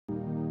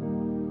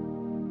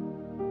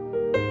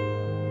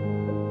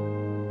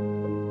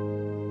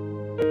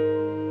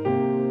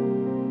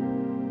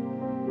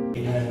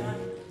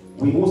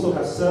We also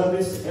have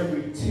service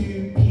every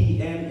 2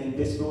 p.m. in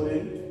this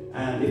building.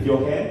 And if you're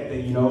here,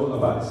 then you know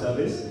about the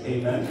service.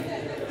 Amen.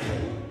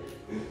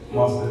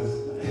 Masters.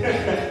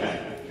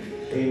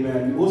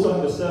 Amen. We also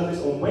have a service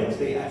on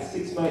Wednesday at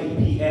 6:30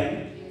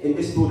 p.m. in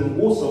this building,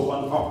 also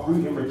on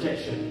uprooting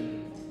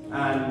rejection.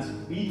 And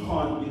we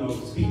can't,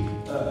 speak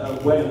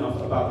well enough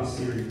about this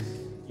series.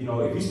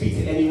 If you speak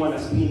to anyone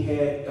that's been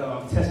here,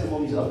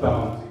 testimonies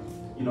abound.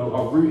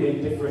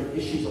 Uprooting different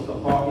issues of the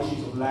heart,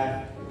 issues of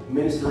life,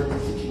 ministering to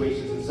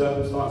situations and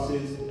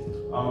circumstances.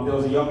 There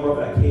was a young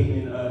brother that came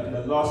in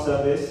the last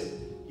service.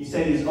 He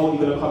said he's only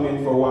going to come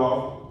in for a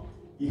while.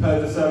 He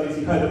heard the service,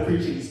 he heard the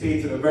preaching, he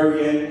stayed to the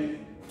very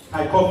end,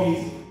 had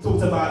coffees,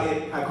 talked about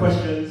it, had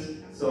questions.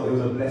 So it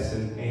was a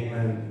blessing.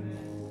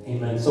 Amen.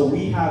 Amen. So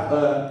we have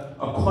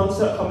a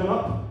concert coming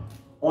up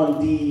on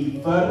the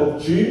 3rd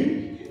of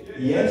June.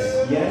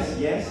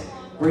 Yes.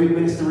 Great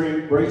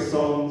ministering, great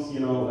songs,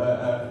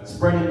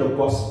 spreading the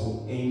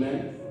gospel.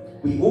 Amen.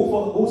 We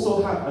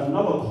also have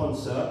another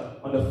concert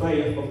on the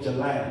 30th of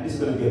July. And this is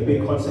going to be a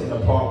big concert in the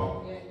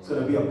park. It's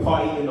going to be a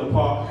party in the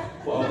park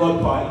for a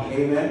God party.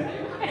 Amen.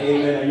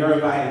 Amen. And you're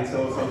invited.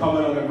 So come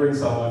along and bring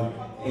someone.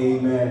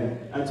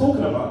 Amen. And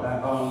talking about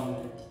that,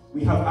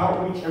 we have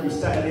outreach every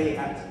Saturday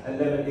at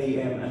 11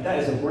 a.m. And that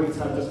is a great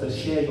time just to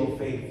share your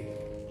faith.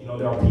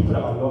 There are people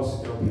that are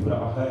lost. There are people that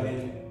are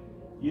hurting.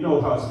 You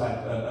know how it's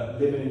like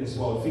living in this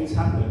world. Things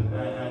happen,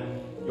 and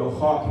your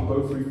heart can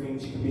go through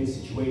things. You can be in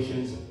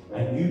situations,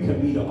 and you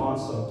can be the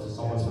answer to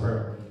someone's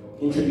prayer,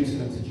 introducing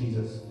them to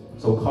Jesus.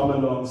 So come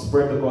along,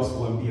 spread the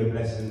gospel, and be a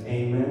blessing.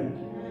 Amen.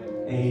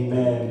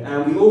 Amen.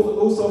 And we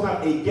also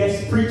have a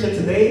guest preacher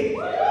today,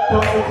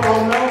 Pastor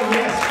Carmel.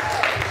 Yes.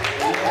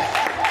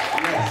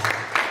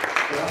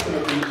 So that's going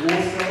to be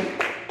awesome.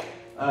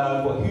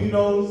 But who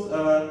knows?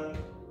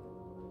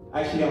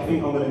 Actually, I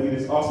think I'm going to do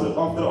this after the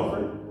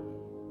offering.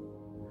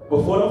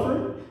 Before the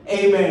offering?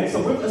 Amen.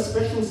 So with a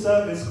special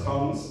service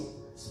comes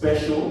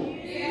special.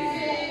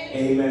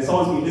 Amen.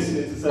 Someone's been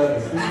listening to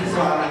service. This is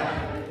what I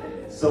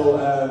like. So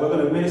we're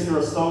going to minister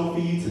a song for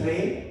you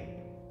today.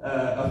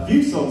 A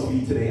few songs for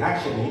you today,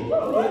 actually.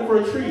 We're in for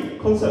a treat.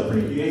 Concert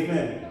preview.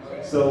 Amen.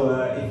 So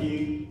if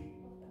you...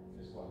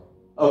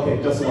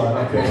 Okay, just one.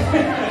 Okay.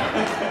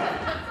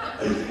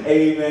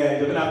 Amen.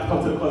 You're going to have to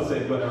come to the concert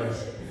if you want the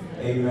rest.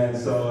 Amen.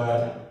 So,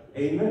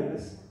 amen.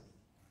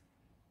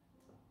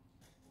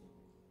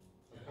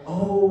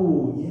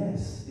 Oh,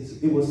 yes.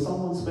 It was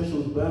someone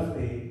special's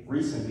birthday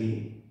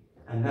recently,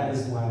 and that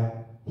is why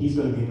he's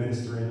going to be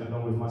ministering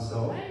along with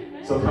myself.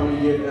 Amen. So can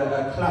we give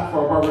a clap for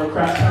our brother in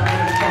Christ?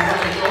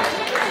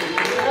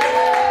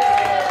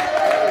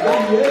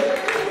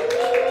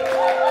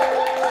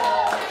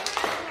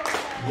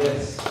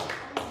 Yes.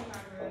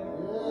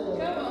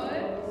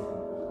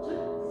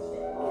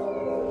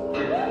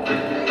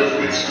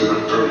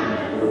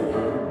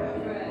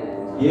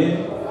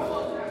 Yeah.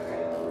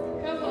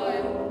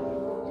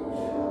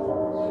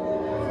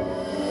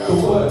 The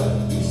word,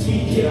 we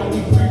speak it and we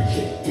preach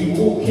it, we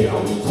walk it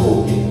and we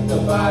talk it. The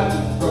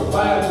Bible,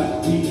 revival,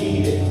 we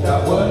need it.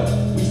 That word,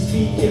 we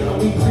speak it and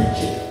we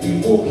preach it, we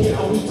walk it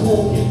and we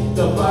talk it.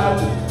 The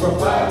Bible,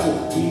 revival,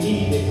 we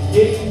need it.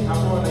 Yeah,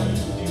 Carmel, I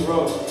used to do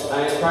wrong.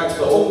 I ain't Christ,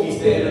 the oldies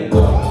there and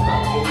God.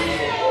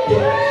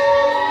 Yeah.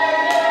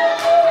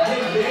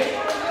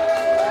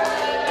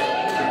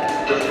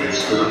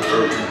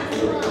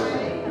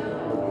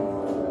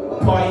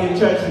 Party in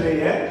church today,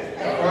 yeah?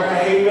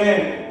 Alright,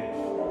 amen.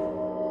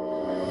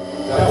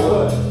 That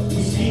word, we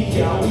speak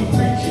it and we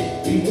preach it,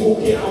 we walk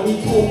it and we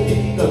talk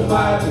it. The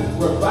Bible,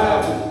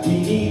 revival, we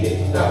need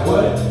it. That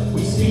word,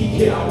 we speak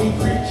it and we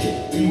preach it,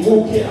 we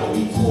walk it and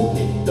we talk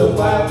it. The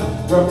Bible,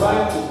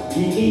 revival,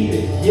 we need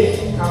it.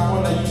 Yeah,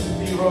 Carmel, I used to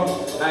be wrong.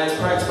 I ain't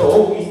Christ, the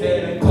always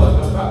there and God,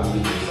 I'm about to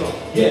do some.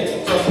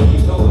 Yeah, trust me,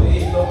 you know it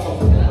ain't no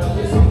problem.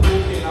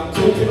 I'm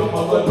talking on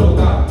my word, no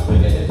doubt. Look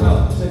at it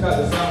now, check out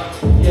the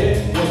sound. Yeah,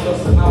 what's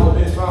lost and now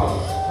it's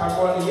found.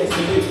 Carmel,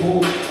 yesterday,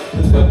 cool.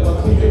 The devil, I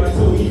keep him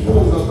until he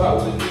falls about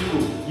with the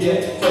people. Yeah,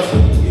 trust me,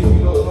 if you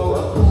don't know,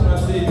 I'm pushing my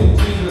saving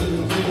Jesus.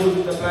 People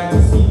in the blind to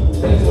see.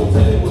 Thanks for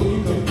telling what you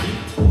can be.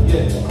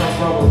 Yeah, come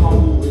from a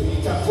humble with me.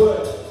 That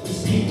word, we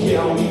speak it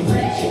and we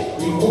preach it.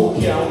 We walk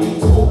it and we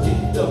talk it.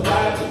 The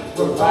Bible,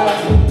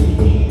 revival, we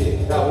need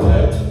it. That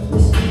word, we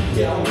speak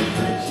it and we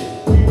preach it.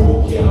 We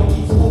walk it and we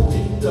talk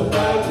it. The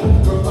Bible,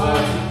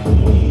 revival, we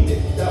need it.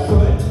 That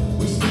word,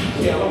 we speak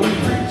it and we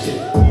preach it.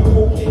 We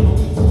walk it and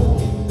we talk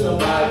it. The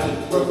Bible,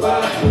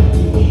 revival,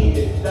 we need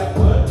it. That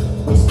word,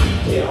 we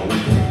speak it and we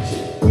preach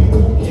it. We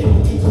walk it and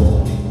we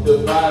talk it. The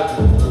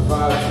Bible,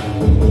 revival,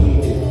 we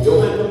need it. Yo,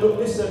 man, look,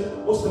 listen,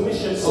 what's the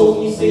mission?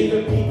 So he's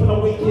saving people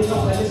are waking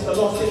up, and it's the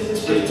last days is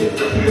shaking.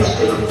 People are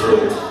taking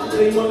still,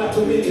 they want like a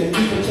million. You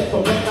can check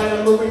for Blackline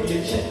and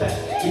Meridian, check that.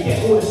 We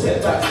get all the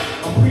setbacks.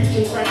 I'm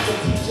preaching Christ, I'm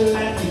teaching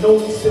life. You know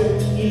me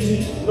still easy,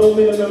 no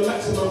minimum,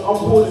 maximum. I'm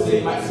born to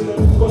say maximum.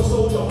 Got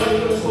soldier,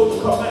 money on the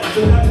soldier, come back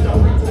to damage.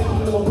 I'm bringing the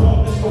kingdom of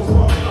God, let's go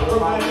far. I'm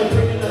reminding,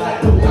 bringing the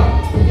light, no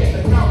doubt. We get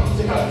the count,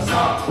 check out the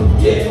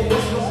sound. Yeah,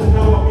 what's lost and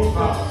now I'm in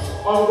found.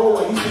 Our roll,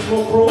 I used to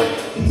smoke bro.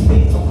 These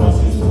things I'm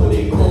passing to when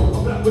they grow.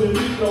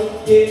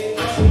 Yeah,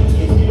 see,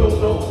 if you don't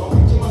know, I'm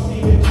preaching my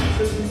seed in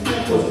Jesus.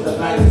 Because the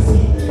light is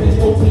seen. There's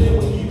more to it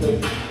when you can.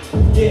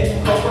 Yeah,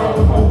 come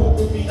around my walk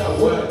with me, that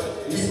word.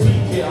 We speak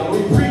it and we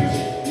preach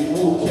it. We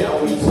walk it and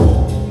we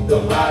talk. The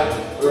Bible,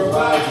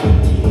 revival,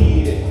 we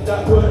need it.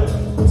 That word,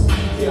 we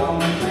speak it and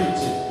we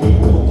preach it. We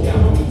walk it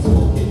and we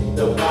talk it.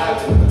 The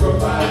Bible,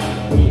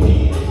 revival, we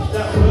need it.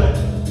 That word,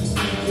 we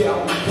speak it and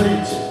we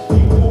preach it. We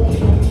walk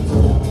it and we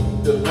talk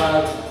it. The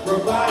Bible,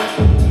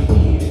 revival, we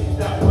need it.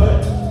 That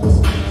word, we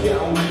speak it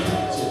and we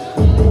preach it.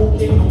 We walk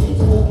it and we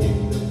talk it.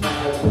 The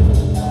Bible,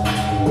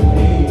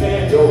 amen,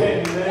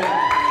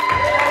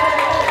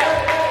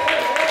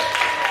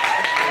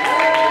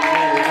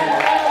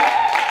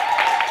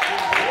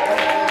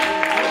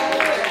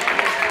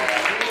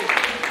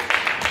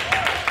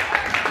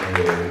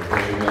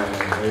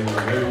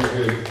 amen,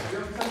 amen.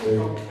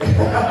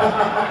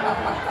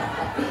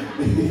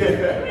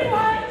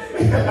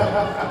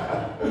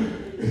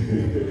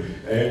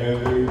 Amen,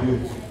 very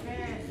good.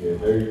 Yeah,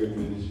 very good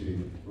ministry.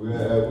 We're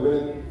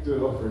gonna do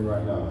an offering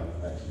right now,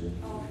 actually.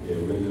 Yeah,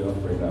 we're gonna do an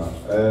offering now.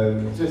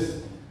 Just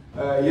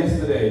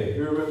yesterday,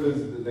 who remembers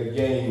the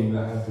game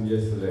that happened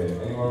yesterday?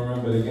 Anyone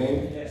remember the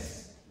game?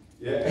 Yes.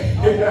 Yeah.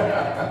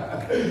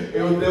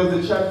 There was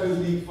a Champions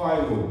League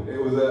final. It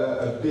was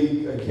a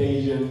big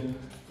occasion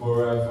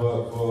for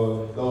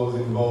those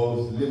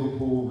involved.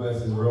 Liverpool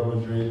versus Real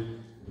Madrid.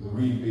 It was a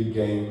really big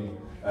game.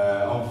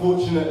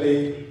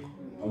 Unfortunately,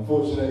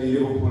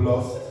 Liverpool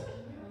lost.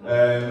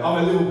 I'm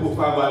a Liverpool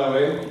fan, by the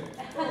way.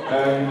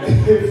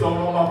 So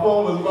my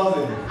phone was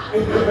buzzing.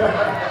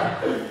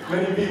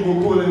 Many people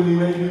calling me,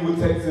 many people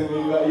texting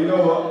me. But you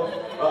know what?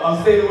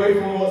 I'll stay away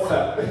from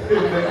WhatsApp.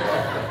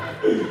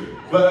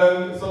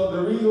 But so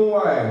the reason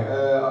why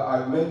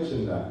I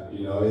mentioned that,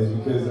 you know, is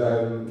because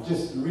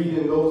just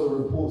reading loads of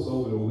reports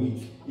over the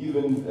week,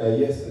 even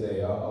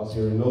yesterday, I was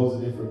hearing loads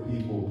of different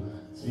people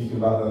speaking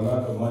about the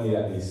amount of money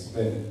that they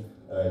spent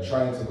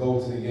trying to go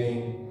to the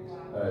game,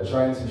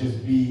 trying to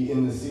just be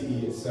in the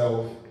city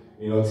itself.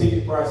 You know,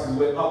 ticket prices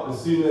went up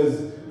as soon as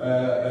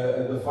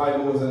the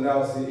final was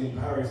announced in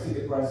Paris.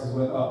 Ticket prices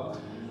went up,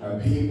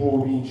 and people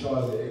were being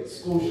charged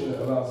extortionate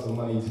amounts of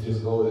money to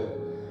just go there.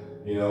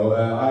 You know,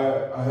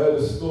 I heard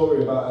a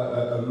story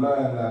about a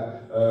man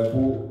that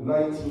bought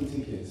 19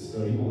 tickets.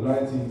 So he bought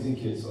 19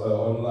 tickets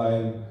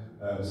online.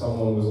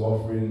 Someone was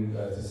offering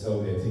to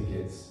sell their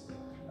tickets.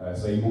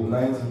 So he bought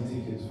 19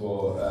 tickets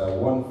for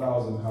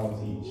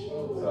 £1,000 each.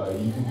 So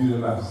you can do the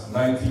maths.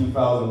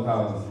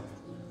 £19,000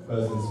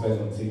 person spent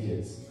on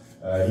tickets.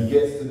 He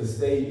gets to the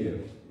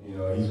stadium. You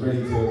know, he's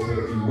ready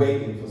he's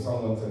waiting for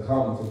someone to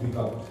come to pick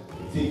up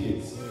the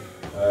tickets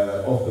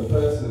off the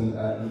person,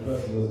 and the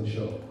person doesn't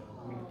show.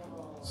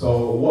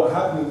 So what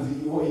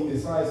happens, what he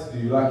decides to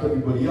do, like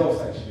everybody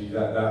else actually,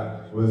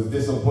 that was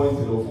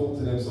disappointed or thought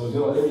to themselves, you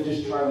know, let me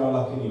just try my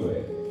luck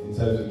anyway, in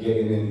terms of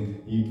getting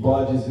in. He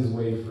barges his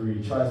way through,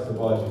 he tries to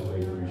barge his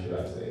way through, should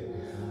I say.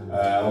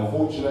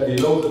 Unfortunately,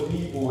 loads of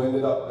people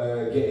ended up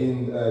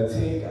getting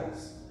tear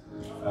gas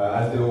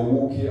as they were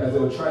walking, as they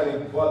were trying to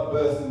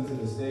burst into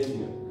the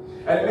stadium.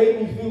 And it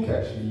made me think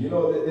actually, you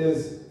know, that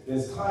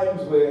there's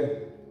times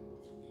where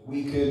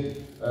we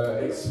could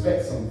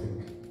expect something.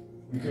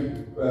 We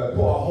could put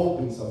our hope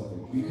in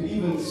something. We could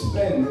even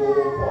spend or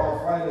put our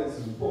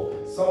finances,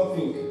 put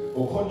something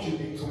or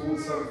contribute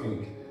towards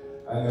something.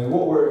 And then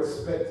what we're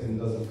expecting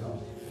doesn't come.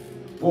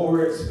 What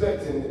we're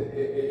expecting,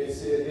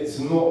 it's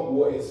not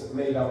what it's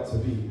made out to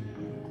be.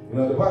 You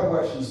know, the Bible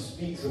actually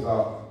speaks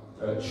about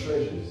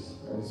treasures.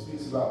 And it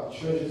speaks about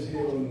treasures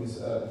here on this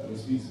earth. And it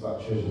speaks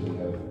about treasures in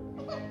heaven.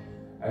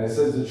 And it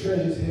says the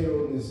treasures here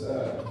on this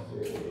earth,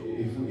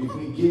 if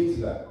we give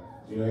to that,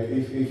 you know,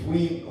 if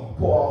we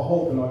put our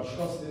hope and our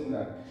trust in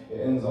that,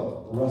 it ends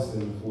up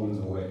rusting and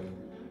falling away.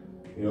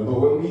 You know, but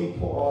when we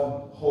put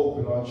our hope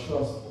and our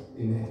trust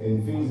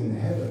in things in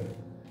heaven,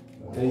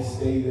 they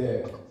stay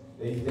there.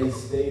 They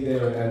stay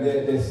there, and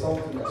there's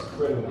something that's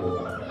credible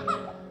about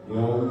that. You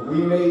know, we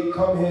may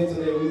come here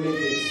today, we may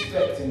be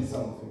expecting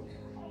something.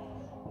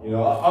 You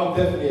know, I'm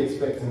definitely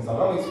expecting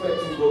something. I'm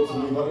expecting God to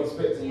move. I'm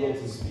expecting God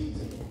to speak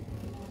to me.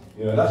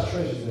 You know, that's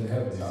treasures in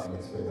heaven that I'm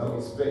expecting. I'm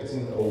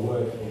expecting a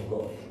word from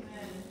God.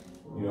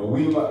 You know,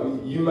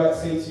 you might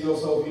say to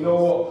yourself, you know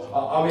what,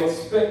 I'm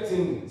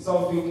expecting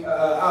something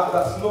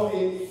that's not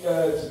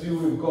to do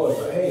with God,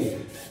 but hey,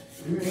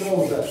 who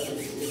knows that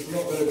it's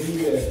not going to be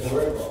there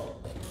forever.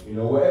 You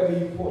know, whatever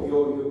you put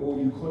or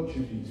you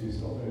contribute to, it's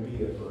not going to be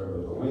there forever.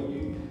 But when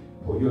you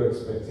put your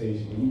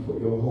expectation, when you put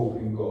your hope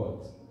in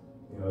God,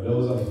 you know,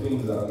 those are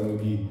things that are going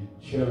to be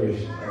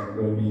cherished and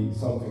going to be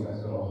something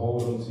that's going to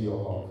hold onto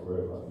your heart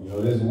forever. You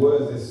know, there's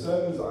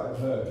sermons that I've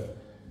heard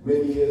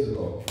many years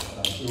ago, and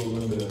I still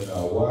remember them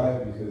now.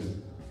 Why? Because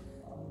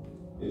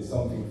it's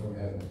something from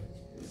heaven.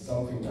 It's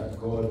something that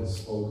God has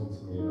spoken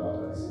to me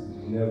about that's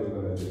never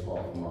going to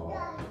depart from my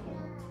heart.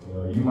 You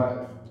know, you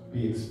might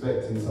be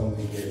expecting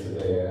something here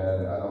today,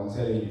 and I'm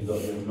telling you that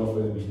you're not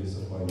going to be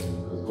disappointed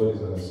because God is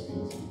going to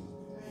speak to you.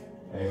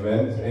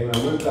 Amen.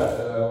 Amen. With that,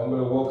 I'm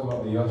going to welcome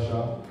up the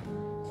usher.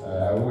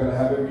 We're going to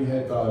have every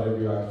head bowed. bowed,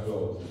 every eye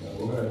closed.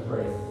 We're going to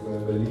pray. We're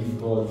going to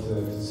believe God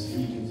to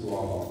speak into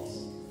our hearts.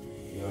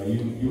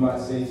 You might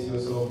say to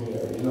yourself,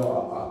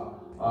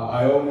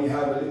 I only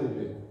have a little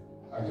bit.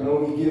 I can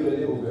only give a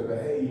little bit. But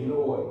hey, you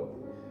know what?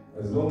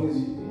 As long as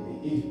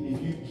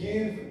if you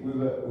give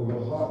with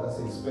a heart that's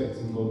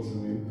expecting God to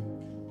move,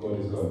 God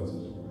is going to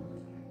move.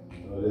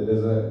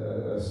 There's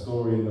a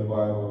story in the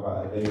Bible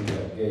about a lady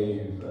that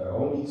gave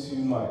only 2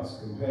 mites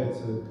compared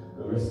to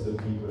the rest of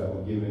the people that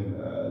were given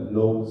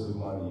loads of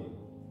money.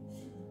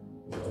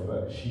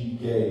 But she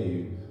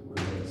gave with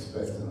an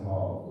expectant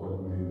heart,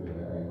 God moving,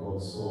 and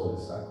God saw the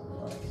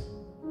sacrifice.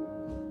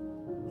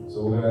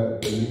 So we're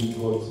going to believe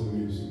God to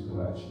move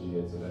supernaturally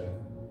here today.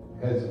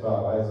 Heads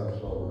bowed, eyes are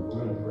closed.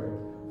 We're going to pray.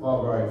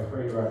 Father, I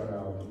pray right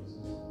now,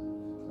 Jesus,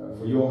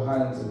 for your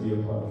hand to be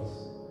upon us.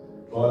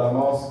 God, I'm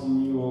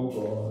asking you, oh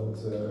God,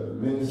 to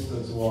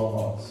minister to our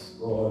hearts.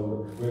 God,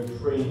 we're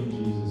praying,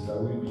 Jesus, that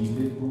we be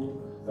liberal,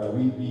 that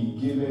we be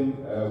given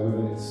with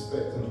an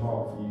expectant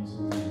heart for you to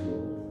move,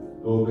 Lord.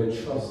 Lord, we're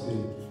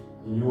trusting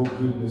in your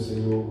goodness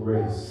and your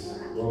grace.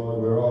 God,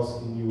 we're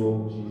asking you,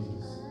 oh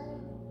Jesus,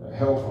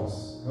 help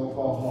us, help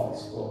our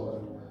hearts, God,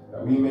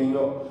 that we may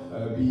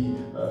not be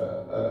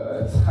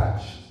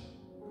attached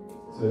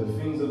to the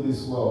things of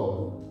this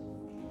world,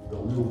 but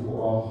we will put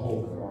our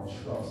hope and our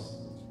trust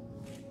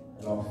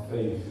and our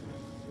faith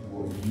in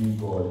what you,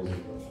 God,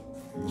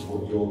 is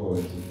what you're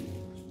going to do.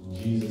 In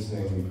Jesus'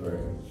 name we pray.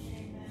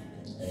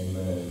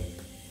 Amen.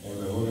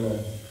 Amen. We're going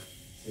to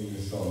sing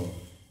this song.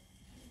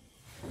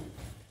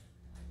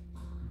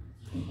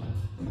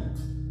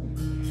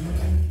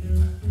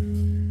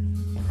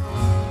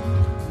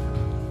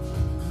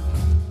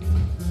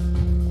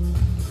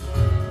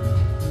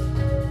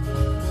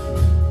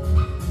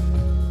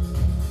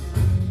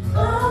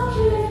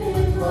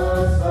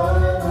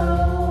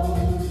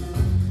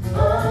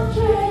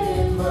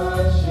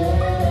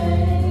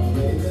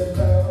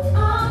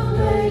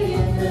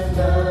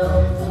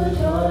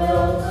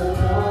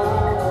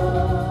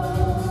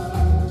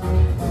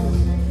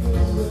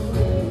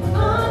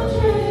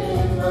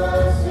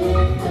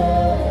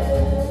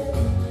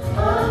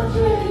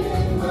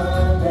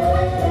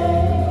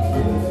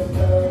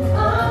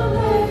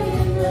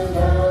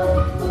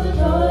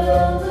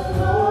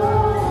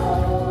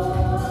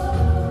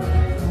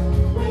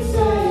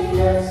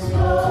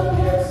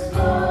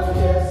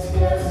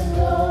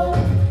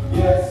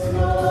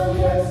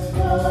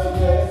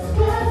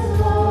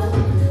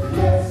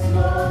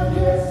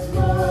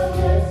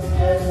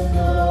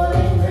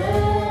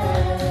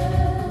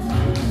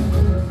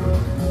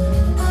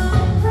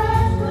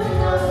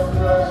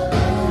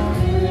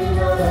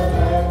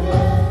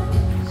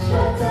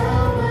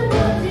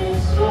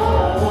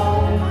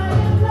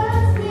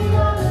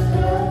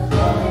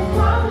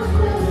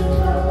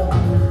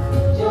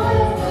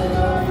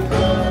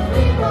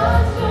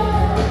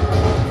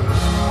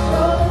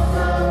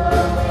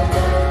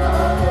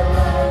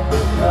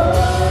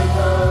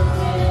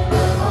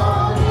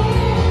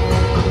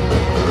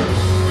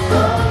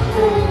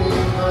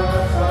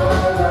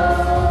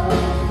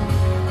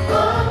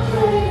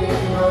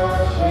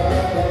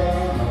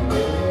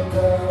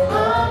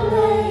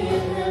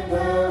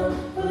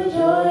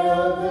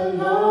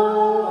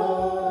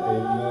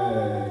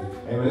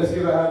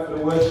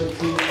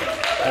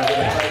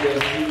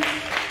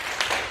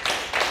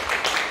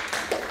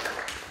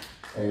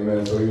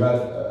 Amen. So we've had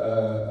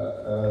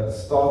a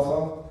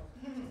starter.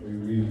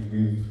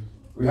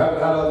 We haven't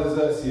had our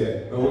desserts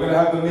yet, but we're going to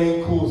have the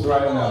main course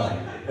right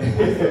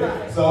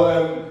now. So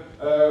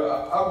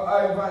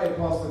I invited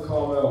Pastor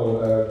Carmel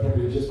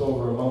probably just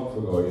over a month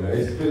ago.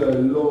 It's been a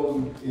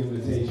long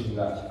invitation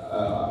that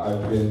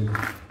I've been.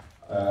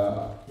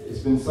 It's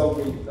been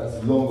something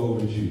that's long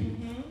overdue.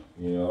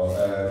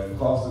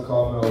 Pastor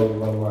Carmel,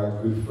 one of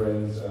my good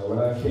friends, when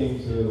I came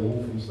to the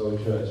Walthamstow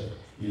Church,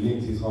 he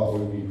linked his heart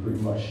with me pretty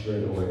much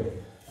straight away.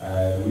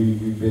 And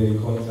we've been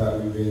in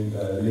contact, we've been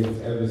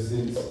linked ever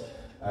since.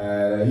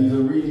 He's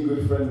a really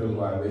good friend of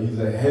mine, but he's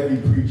a heavy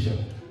preacher.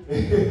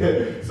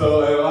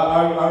 So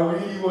I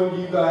really want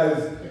you guys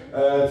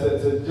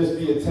to just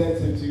be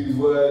attentive to his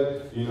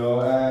word, and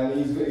you're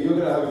going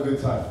to have a good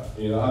time.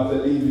 I'm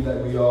believing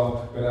that we are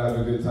going to have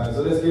a good time.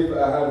 So let's give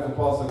a hand for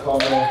Pastor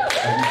Carmel as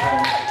he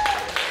comes.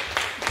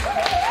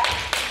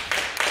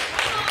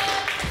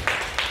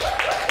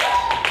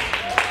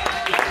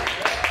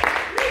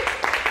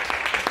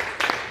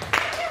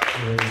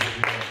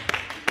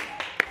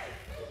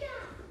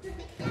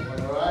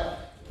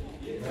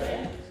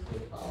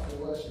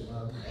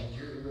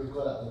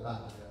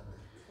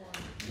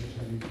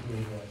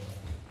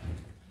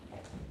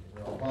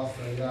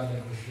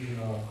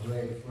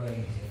 Great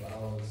friends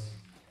of ours.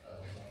 I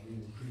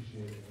really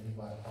appreciate it.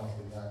 Anybody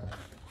Pastor Yang.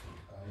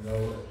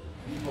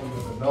 He probably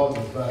doesn't know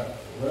this, but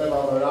whenever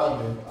I'm around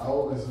him, I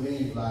always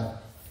leave like,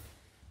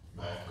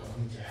 man, God,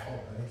 I need your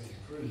help, I need to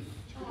preach.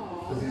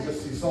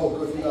 Because he's so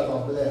good. You guys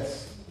are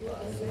blessed.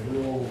 He's a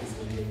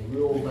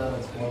real man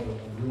of God with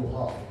a real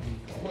heart for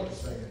people. I'm not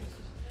just saying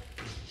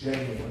it's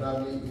genuine. When I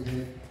meet with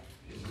him,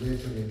 it's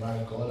literally,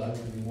 man, God, I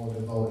need to be more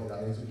devoted.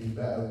 I need to be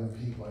better with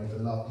people. I need to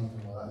love people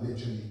more. Like,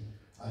 literally,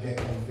 I get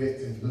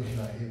convicted looking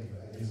at him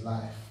and his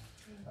life.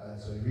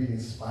 And so it really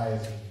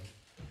inspires me.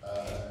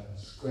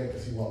 It's great to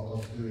see what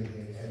God's doing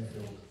here in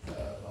Enfield. I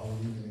was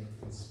really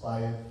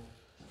inspired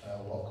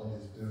what God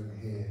is doing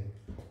here.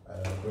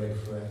 Great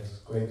friends.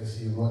 Great to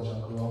see Roger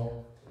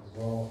grow as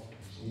well.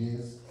 She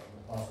is.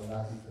 After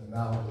that, even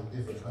now, a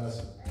different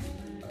person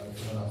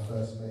when I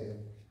first met him.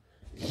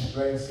 It's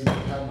strange seeing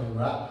Cameron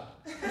rap.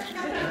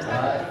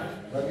 Right?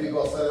 When we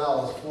got sent out,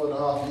 it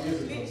was 4.5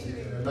 years ago, so you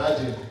can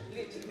imagine.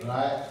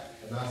 Right?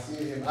 And I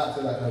see him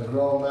acting like a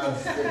grown man,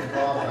 spitting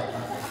bars like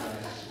that.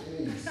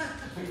 It's like,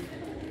 jeez.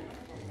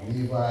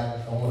 Levi,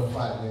 I don't want to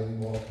fight me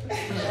anymore.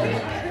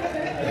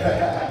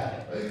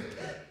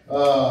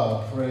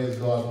 Praise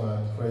God,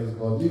 man. Praise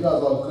God. You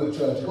guys are a good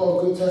church. You got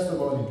a good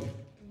testimony.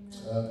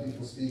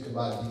 People speak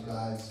about you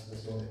guys, the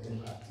sort of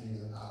impact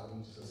teams and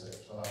outreaches,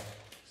 etc.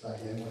 It's like,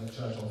 yeah, when the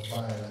church on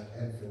fire,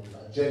 like Enfield,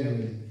 like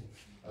genuinely,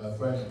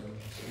 friends,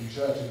 in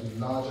churches with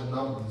larger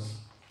numbers,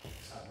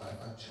 it's like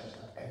my church,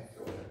 like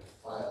Enfield, like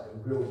fire,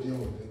 the real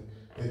deal,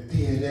 the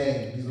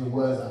DNA, these are the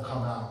words that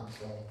come out.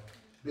 So,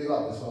 big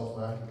up yourself,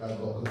 man. You guys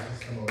got a good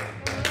testimony.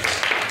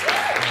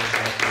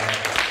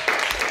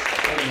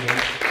 Anyway,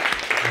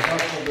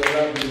 enough of the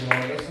rambling on.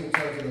 Let's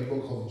turn to the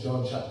book of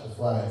John, chapter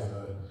 5.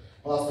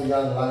 Pastor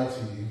Jan lied to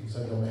you. He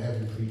said I'm a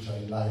heavy preacher.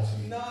 He lied to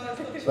you. No,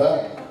 but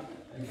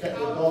you kept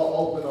the door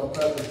open on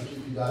purpose to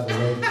keep you guys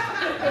awake.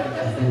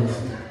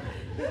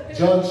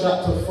 John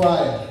chapter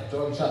 5.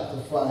 John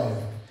chapter 5.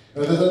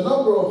 Now, there's a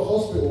number of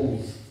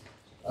hospitals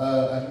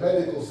and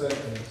medical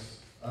centers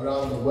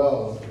around the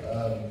world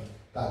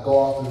that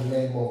go after the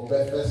name of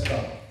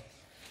Bethesda.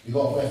 You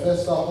got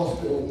Bethesda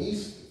Hospital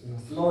East in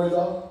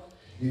Florida.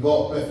 You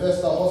got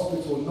Bethesda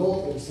Hospital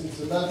North in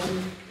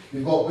Cincinnati.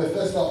 You've got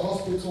Bethesda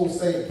Hospital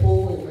St.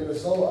 Paul in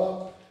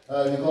Minnesota.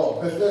 You've got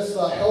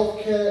Bethesda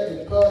Healthcare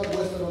in Perth,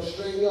 Western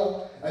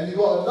Australia. And you've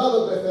got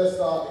another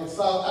Bethesda in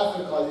South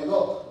Africa. You've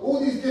got all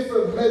these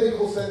different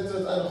medical centers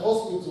and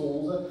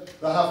hospitals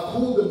that have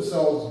called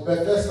themselves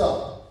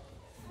Bethesda.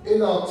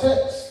 In our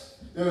text,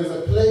 there is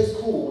a place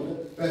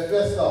called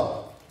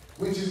Bethesda,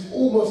 which is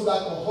almost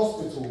like a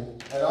hospital.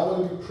 And I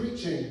want to be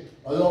preaching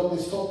along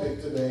this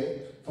topic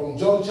today from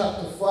John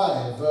chapter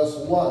 5, verse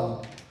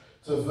 1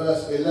 to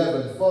verse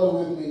 11.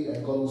 Follow with me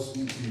and God will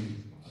speak to you.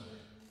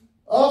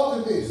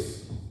 After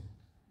this,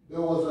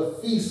 there was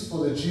a feast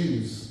for the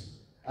Jews,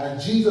 and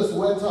Jesus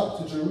went up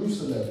to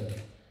Jerusalem.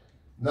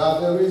 Now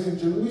there is in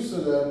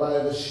Jerusalem by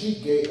the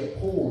sheep gate a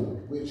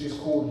pool, which is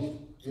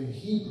called in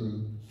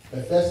Hebrew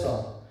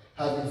Bethesda,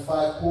 having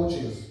 5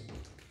 porches.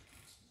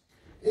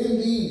 In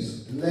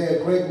these lay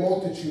a great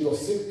multitude of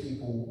sick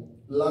people,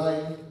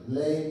 blind,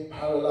 lame,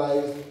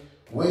 paralyzed,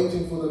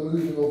 waiting for the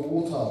moving of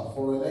water.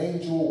 For an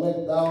angel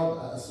went down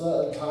at a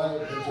certain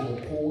time into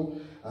the pool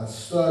and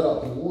stirred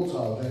up the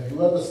water. Then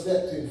whoever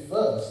stepped in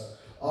first,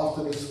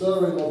 after the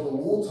stirring of the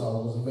water,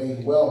 was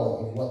made well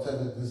of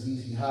whatever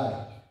disease he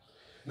had.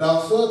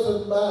 Now a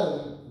certain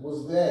man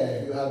was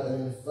there who had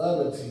an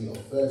infirmity of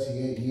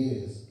 38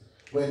 years.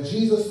 When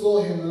Jesus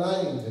saw him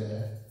lying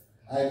there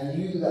and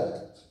knew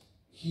that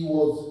he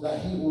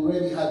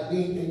already had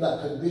been in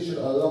that condition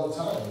a long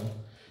time,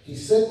 he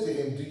said to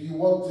him, "Do you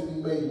want to be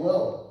made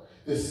well?"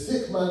 The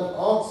sick man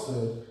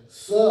answered,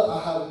 "Sir, I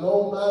have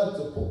no man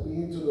to put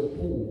me into the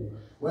pool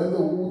when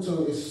the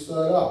water is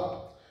stirred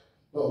up.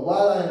 But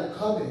while I am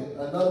coming,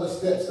 another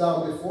steps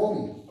down before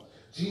me."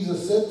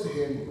 Jesus said to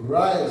him,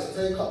 "Rise,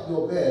 take up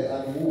your bed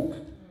and walk."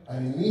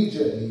 And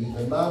immediately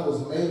the man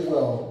was made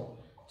well,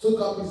 took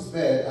up his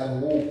bed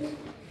and walked.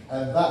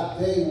 And that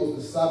day was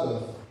the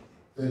Sabbath.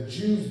 The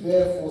Jews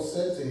therefore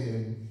said to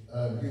him,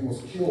 who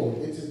was cured,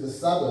 "It is the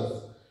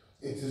Sabbath.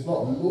 It is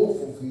not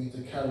lawful for you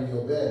to carry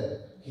your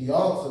bed." He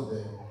answered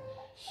them,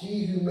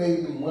 "He who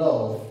made me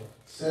well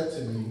said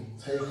to me,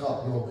 take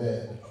up your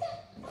bed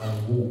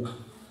and walk."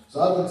 So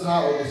I've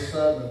entitled this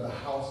sermon, "The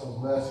House of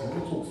Mercy."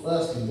 We'll talk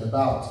firstly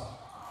about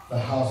the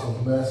House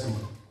of Mercy.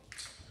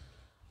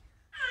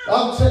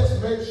 Our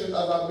text mentioned,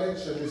 as I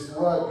mentioned, this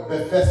word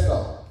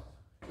Bethesda.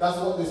 That's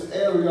what this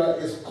area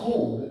is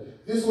called.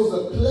 This was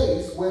a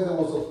place where there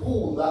was a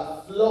pool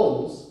that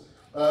flows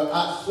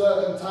at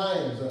certain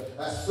times.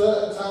 At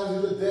certain times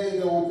of the day,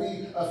 there will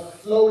be a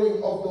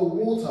flowing of the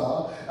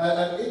water.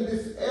 And in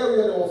this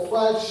area, there were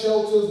 5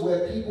 shelters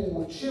where people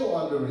would chill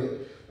under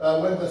it.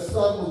 When the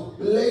sun was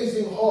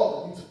blazing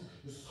hot,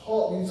 it's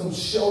hot, you need some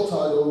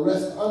shelter, you'll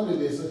rest under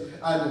this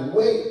and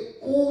wait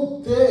all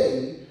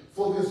day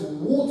for this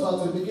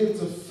water to begin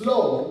to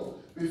flow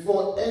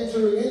before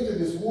entering into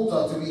this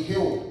water to be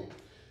healed.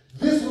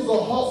 This was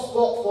a hot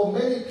spot for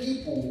many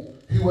people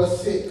who were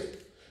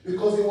sick,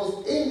 because it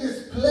was in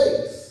this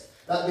place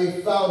that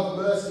they found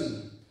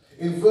mercy.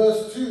 In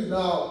verse 2,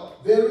 now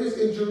there is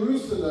in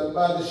Jerusalem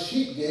by the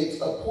sheep gate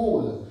a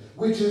pool,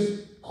 which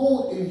is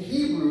called in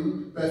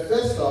Hebrew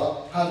Bethesda,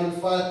 having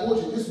 5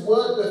 porches. This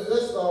word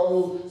Bethesda,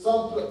 or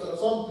some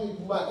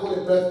people might call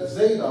it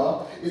Bethsaida,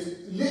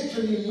 it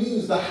literally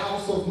means the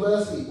house of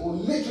mercy, or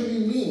literally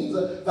means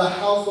the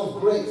house of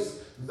grace.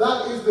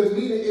 that is the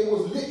meaning. It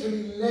was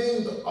literally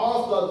named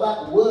after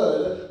that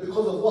word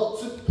because of what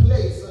took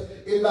place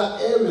in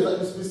that area at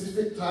the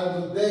specific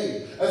time of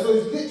day. And so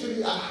it's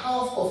literally a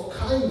house of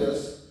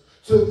kindness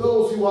to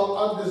those who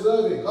are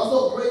undeserving. That's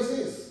what grace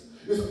is.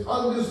 It's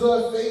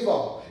undeserved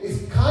favor.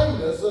 It's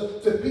kindness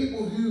to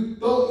people who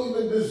don't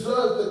even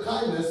deserve the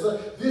kindness.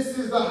 This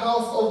is the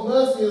house of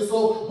mercy. And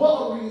so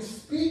what I'm really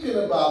speaking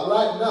about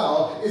right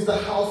now is the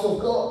house of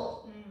God.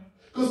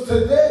 Because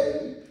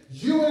today,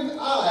 you and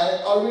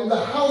I are in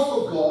the house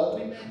of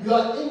God. We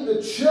are in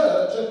the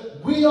church.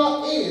 We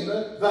are in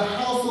the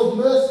house of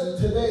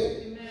mercy today.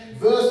 Amen.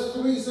 Verse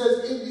 3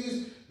 says, in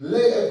these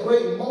lay a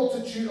great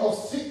multitude of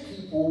sick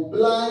people,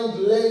 blind,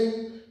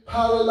 lame,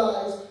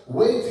 paralyzed,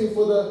 waiting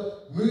for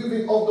the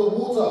moving of the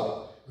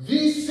water.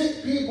 These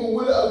sick people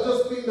wouldn't have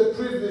just been the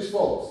privileged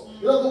folks.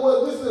 In other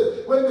words,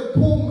 listen, when the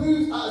pool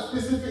moves at a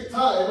specific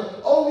time,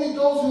 only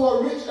those who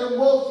are rich and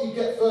wealthy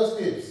get first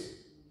dibs.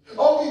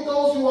 Only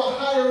those who are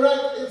higher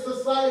ranked in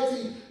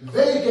society,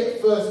 they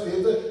get first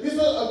dibs. This isn't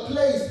a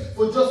place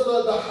for just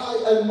the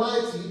high and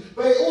mighty,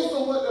 but it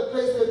also wasn't a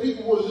place where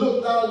people will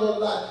look down on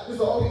that.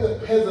 Listen, only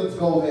the peasants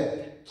go there.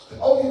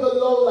 Only the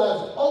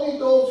lowlands, only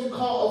those who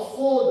can't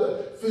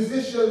afford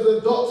physicians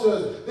and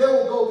doctors, they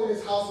will go to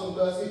this house of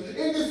mercy.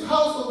 In this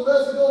house of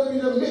mercy, there would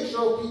have been a mixture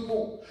of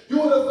people. You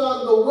would have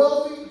found the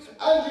wealthy,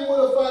 and you would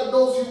have found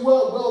those who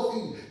weren't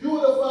wealthy. You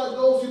would have found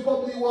those who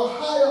probably were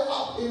higher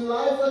up in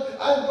life,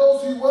 and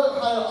those who weren't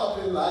higher up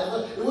in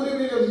life. It would have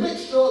been a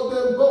mixture of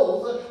them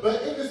both.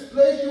 But in this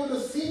place, you would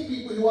have seen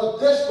people who are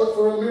desperate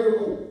for a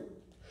miracle.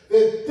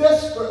 They're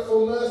desperate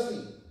for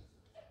mercy.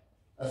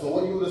 And so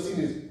what you would have seen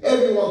is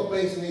everyone's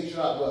base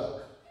nature at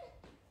work.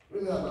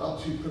 Really, I'm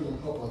too prim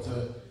and proper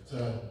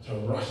to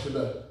rush to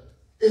them.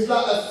 It's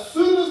like as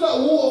soon as that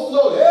water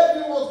flowed,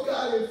 everyone's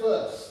getting in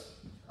first.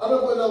 I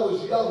remember when I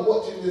was young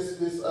watching this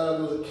there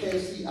was a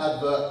KFC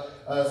advert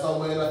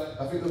somewhere, and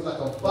I think it was like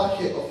a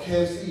bucket of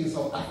KFC in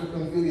some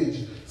African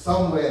village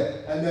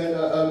somewhere. And then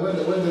when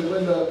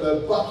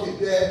the bucket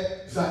there,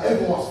 it's like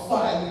everyone's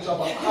fighting each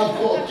other. I've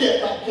got to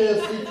get that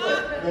KFC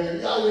first.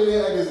 And young in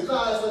there, and it's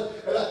nice. And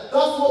that's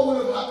what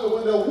would have happened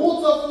when the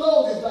water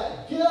flows. It's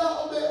like, get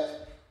out of there.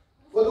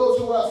 For those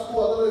who were at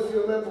school, I don't know if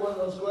you remember when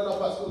I was growing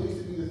up at school, there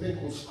used to be this thing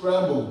called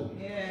scramble.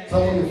 Yeah.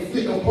 Someone would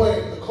flick a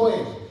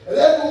coin. And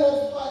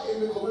everyone's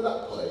fighting because with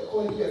that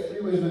coin you get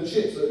 3 wins and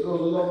chips, so it goes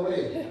a long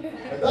way.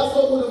 And that's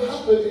what would have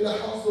happened in the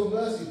house of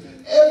mercy.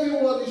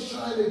 Everyone is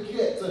trying to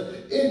get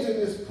into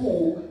this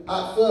pool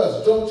at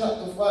first. John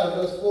chapter 5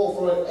 verse 4,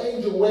 for an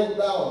angel went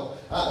down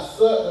at a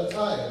certain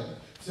time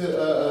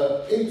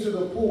into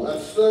the pool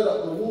and stirred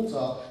up the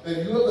water.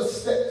 Then whoever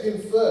stepped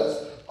in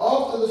first,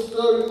 after the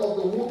stirring of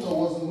the water,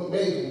 was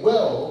made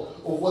well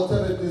of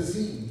whatever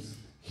disease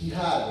he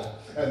had.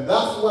 And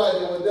that's why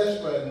they were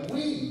desperate. And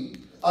we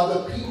are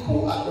the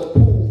people at the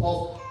pool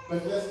of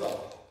Bethesda.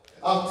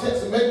 Our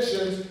text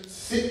mentions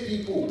sick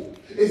people.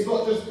 It's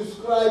not just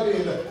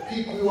describing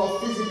people who are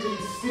physically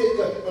sick,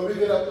 but we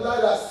can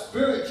apply that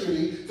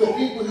spiritually to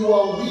people who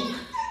are weak,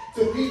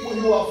 to people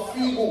who are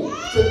feeble,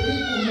 to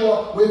people who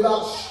are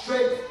without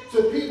strength,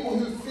 to people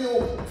who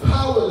feel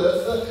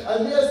powerless.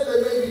 And yes,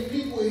 there may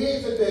be people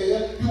here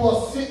today who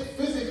are sick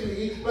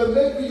physically, but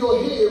maybe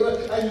you're here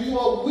and you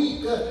are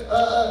weak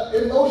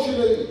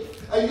emotionally,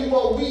 and you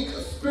are weak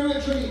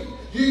spiritually.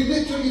 You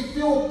literally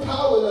feel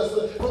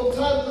powerless. From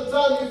time to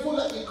time, you feel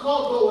like you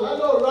can't go. And I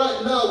know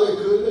right now we're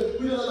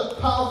good. We didn't have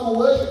a powerful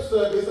worship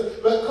service.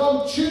 But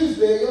come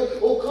Tuesday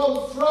or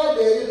come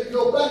Friday,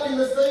 you're back in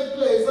the same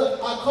place.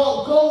 I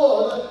can't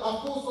go on.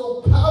 I feel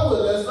so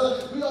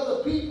powerless. We are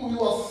the people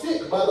who are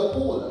sick by the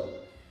pool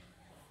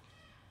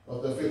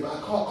of the faith.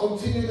 I can't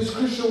continue this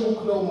Christian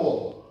walk no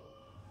more.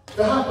 If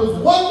it happens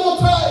one more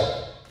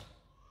time,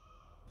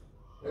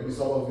 maybe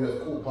some of you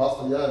have called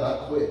Pastor Yan,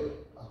 I quit.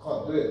 I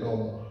can't do it no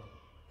more.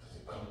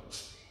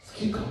 Just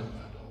keep coming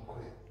back, don't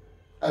quit.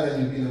 And then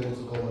you've been able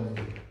to go on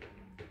again.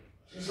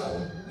 She's like,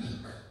 I'm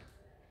weak.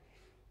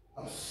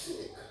 I'm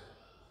sick.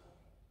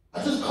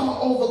 I just can't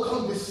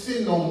overcome this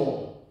sin no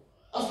more.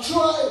 I've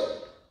tried.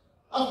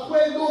 I've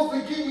prayed,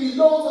 Lord, forgive me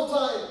loads of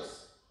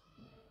times.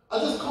 I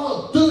just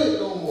can't do it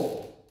no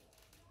more.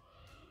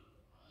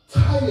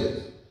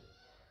 Tired.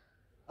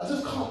 I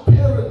just can't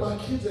parent my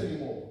kids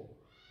anymore.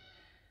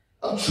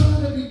 I'm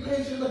trying to be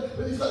patient,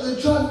 but it's like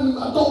they're driving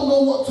me. I don't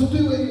know what to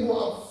do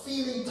anymore. I'm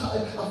feeling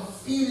tired. I'm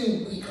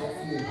feeling weak.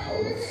 I'm feeling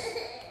powerless.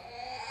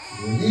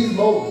 In these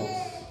moments,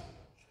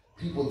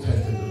 people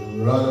tend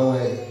to run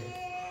away.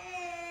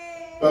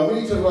 But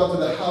we need to run to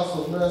the house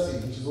of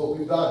mercy, which is what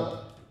we've done.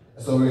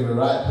 And so we're in the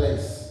right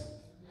place.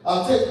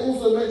 Our text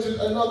also mentions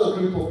another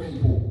group of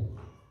people.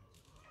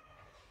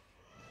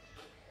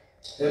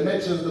 It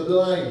mentions the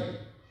blind.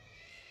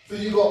 So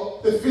you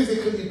got the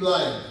physically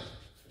blind.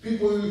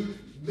 People who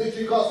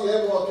literally can't see,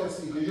 everyone can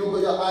see because you've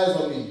got your eyes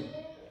on me.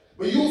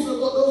 But you also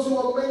got those who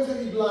are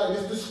mentally blind.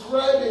 It's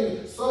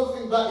describing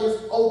something that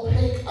is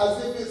opaque,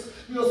 as if it's,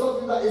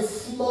 something that is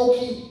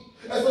smoky.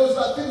 And so it's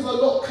like things are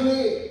not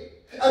clear.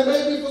 And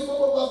maybe for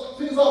some of us,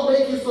 things aren't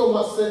making so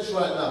much sense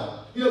right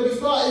now. You know, we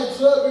started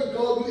serving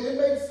God. It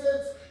makes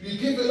sense. You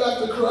give your life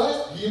to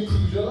Christ, He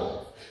improves your life.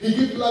 He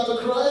gives your life to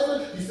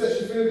Christ, He sets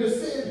you free of your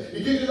sin.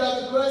 He gives your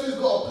life to Christ, He's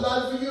got a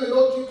plan for you, and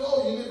on you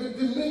go. You live in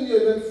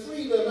dominion and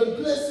freedom and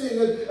blessing,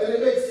 and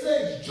it makes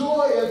sense,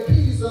 joy and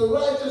peace and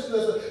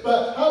righteousness.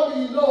 But how do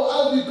you know,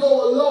 as we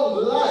go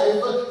along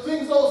life,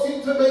 things don't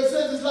seem to make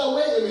sense? It's like,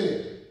 wait a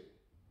minute.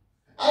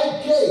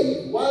 I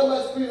gave, why am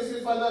I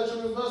experiencing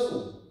financial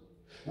reversal?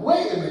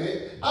 Wait a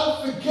minute,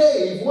 I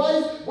forgave. Why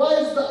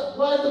is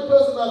the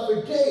person I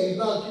forgave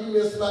now giving me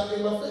a smack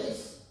in my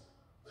face?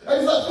 And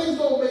it's like things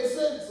don't make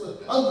sense.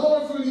 I'm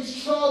going through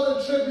these trials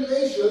and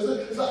tribulations.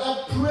 It's like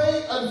I've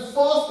prayed and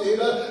fasted.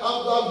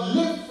 I've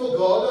lived for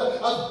God.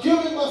 I've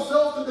given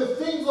myself to the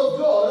things of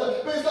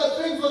God. But it's like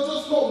things are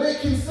just not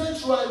making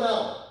sense right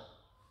now.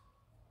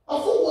 I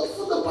thought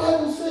what the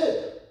Bible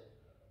said.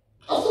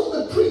 I thought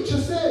the preacher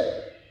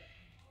said.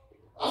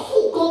 I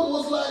thought God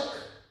was like,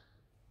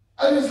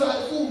 and it's like,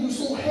 oh, you're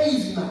so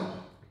hazy now.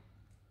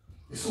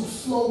 It's so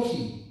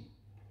smoky.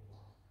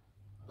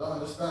 I don't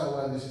understand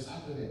why this is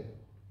happening.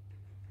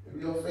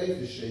 Maybe your faith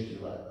is shaky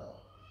right now.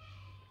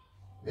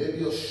 Maybe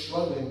you're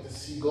struggling to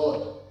see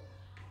God.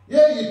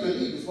 Yeah, you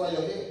believe, it's why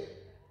you're here.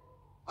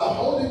 I'm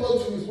holding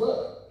on to His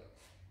word.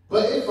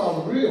 But if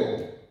I'm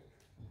real,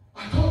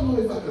 I don't know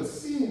if I can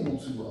see Him all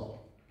too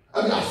well.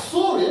 I mean, I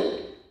saw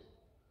Him.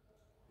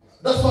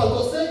 That's why I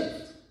got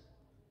saved.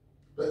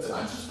 But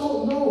I just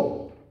don't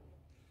know.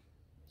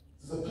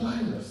 There's a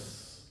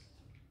blindness.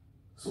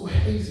 So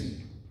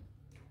hazy.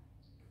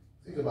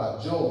 Think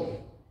about Job.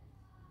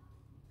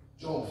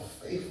 Job,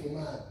 faithful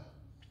man,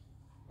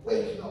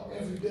 waking up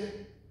every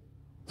day,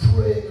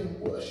 praying and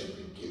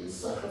worshiping, giving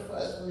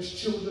sacrifice for his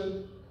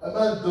children, a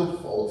man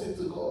devoted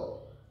to God.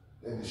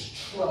 Then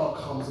this trial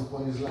comes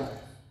upon his life.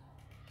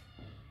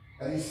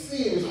 And he's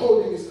seeing, he's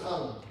holding his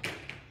tongue.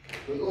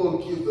 The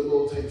Lord gives, the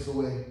Lord takes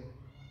away.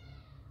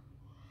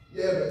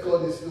 Yeah, but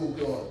God is still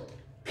God.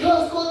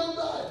 Curse God and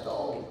die.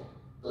 No,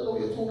 don't know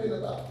what you're talking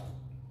about.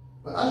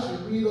 But as you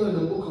read on in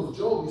the book of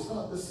Job, you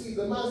start to see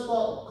the man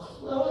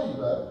start, where are you,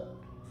 man?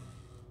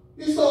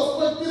 He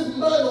starts with this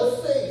man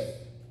of faith.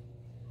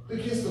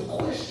 Begins to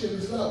question.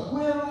 It's like,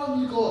 where are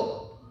you,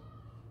 God?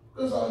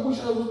 Because I wish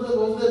I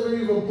was never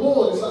even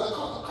born. It's like,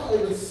 I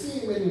can't even see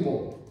Him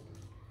anymore.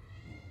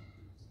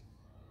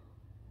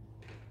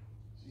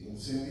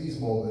 It's in these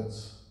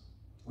moments,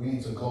 we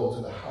need to go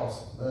to the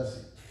house of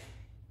mercy.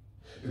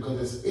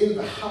 Because it's in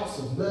the house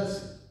of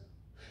mercy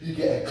you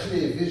get a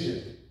clear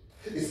vision.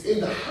 It's in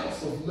the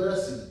house of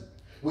mercy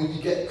when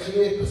you get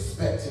clear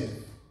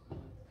perspective.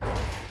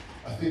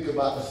 I think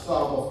about the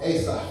Psalm of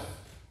Asaph.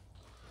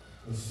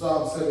 In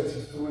Psalm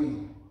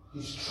 73,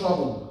 he's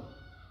troubled.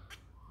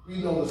 We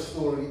know the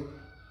story.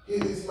 Here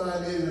this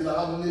man is like,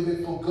 I'm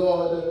living for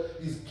God.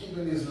 He's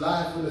giving his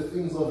life for the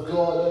things of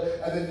God.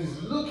 And then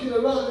he's looking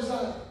around. He's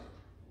like,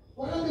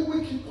 why are the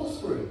wicked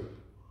prospering?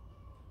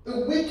 The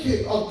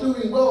wicked are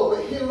doing well,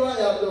 but here I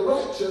am, the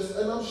righteous,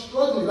 and I'm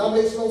struggling. That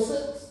makes no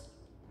sense.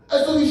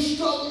 And so he's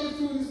struggling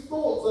through his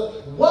thoughts.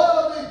 Why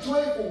are they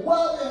joyful? Why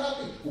are they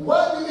happy?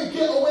 Why did they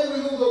get away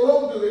with all the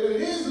wrongdoing?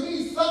 And here's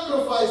me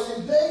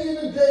sacrificing day in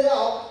and day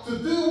out to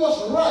do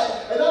what's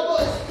right, and I'm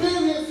not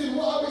experiencing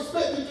what I'm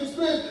expecting to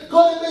experience.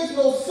 God, it makes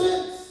no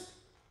sense.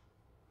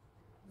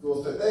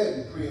 Because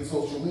today we're in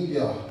social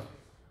media,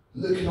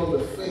 looking on the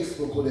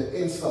Facebook or the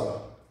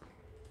Insta,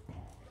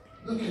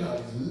 looking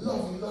at these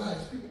lovely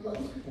lives. People like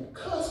these people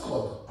curse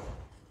God.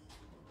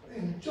 They're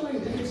enjoying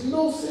it. It makes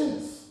no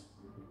sense.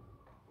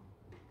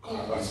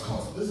 God,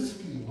 does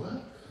this really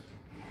work?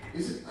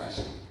 Is it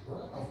actually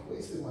right? I've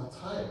wasted my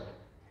time.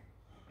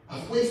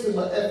 I've wasted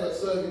my effort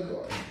serving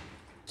God.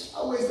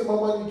 I wasted my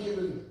money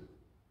giving.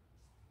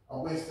 I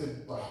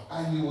wasted my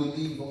annual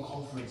leave on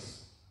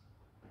conference.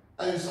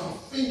 And so I'm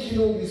thinking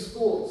all these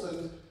thoughts,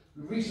 and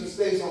we reach the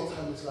stage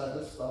sometimes, it's like,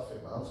 let's stuff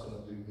it, man. I'm just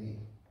going to do me.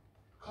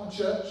 Come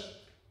church.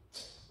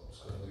 I'm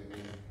just going to do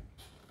me.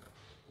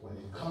 When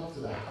you come to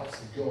the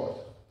house of God,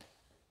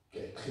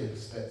 get a clear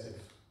perspective.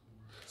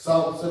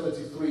 Psalm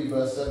 73,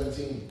 verse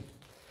 17.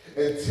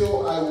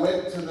 Until I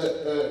went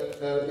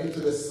to into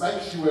the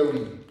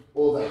sanctuary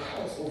or the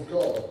house of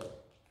God,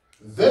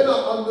 then I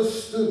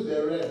understood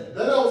their end.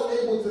 Then I was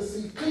able to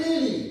see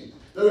clearly.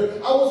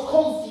 I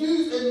was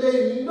confused and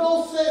made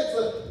no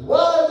sense. Why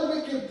are the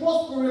wicked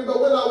prospering? But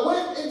when I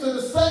went into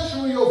the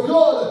sanctuary of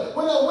God,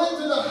 when I went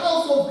to the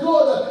house of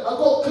God, I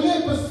got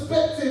clear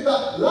perspective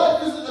that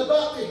life isn't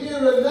about the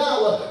here and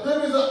now.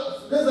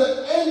 There's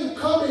an end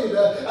coming, and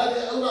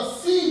when I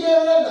see their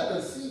end, I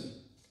can see.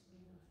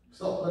 It's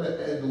not going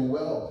to end all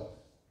well.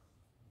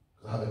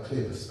 I have a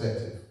clear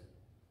perspective.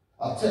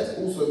 Our text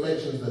also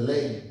mentions the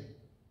lame.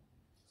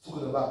 It's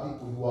talking about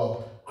people who are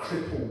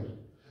crippled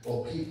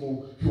or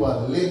people who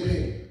are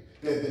limping.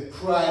 They're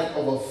deprived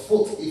of a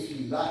foot, if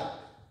you like.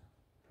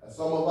 And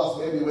some of us,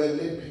 maybe we're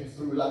limping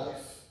through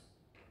life.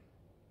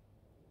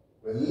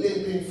 We're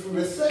limping through.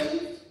 We're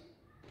saved.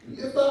 We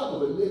live out,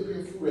 but we're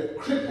limping through. We're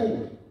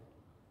crippled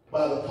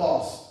by the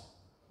past.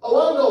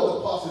 Oh, I know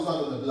the past is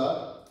under the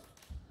blood,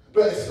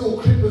 but it still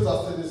cripples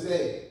us to this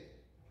day.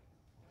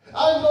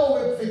 I know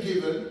we're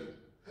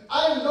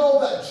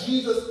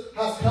Jesus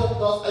has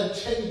helped us and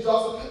changed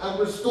us and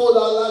restored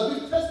our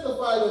lives. We've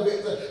testified of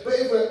it. But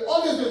if we're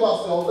honest with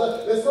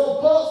ourselves, there's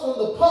some parts from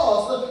the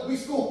past we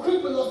still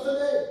cripple us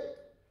today.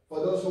 For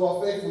those who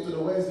are faithful to the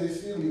Wednesday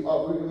series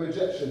of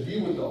rejection,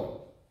 you would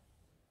know.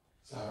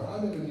 So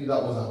I never knew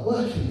that was at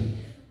work in me.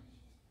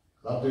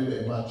 I'm doing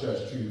it in my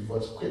church too. For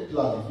a quick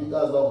plug, if you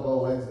guys don't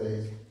go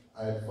Wednesdays,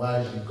 I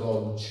advise you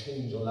God will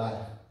change your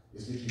life.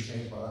 It's literally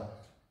changed my life.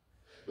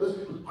 Because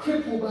we're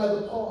crippled by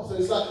the past. So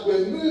it's like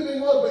we're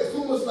moving on, but it's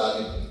almost like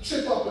we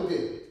trip up a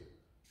bit.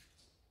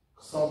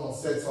 Someone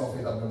said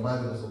something that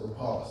reminded us of the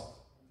past.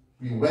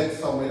 We went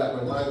somewhere that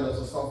reminded us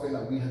of something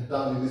that we had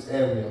done in this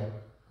area.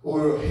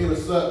 Or we hear a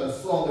certain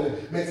song and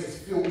it makes us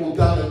feel all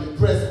down and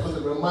depressed because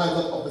it reminds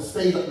us of the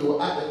stage that we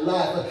were at in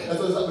life. And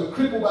so it's like we're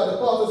crippled by the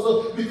past. And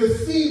so we can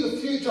see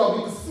the future.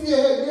 We can see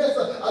ahead. Yes,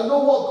 I know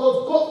what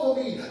God's got for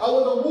me. I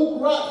want to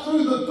walk right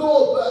through the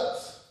door,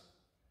 but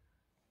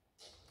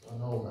I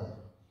know, man.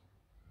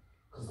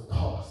 Because the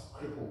past,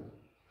 crippled.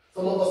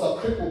 Some of us are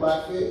crippled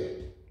by fear.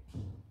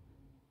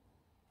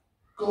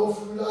 Go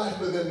through life,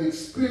 but then we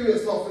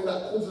experience something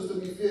that causes us to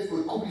be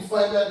fearful. It could be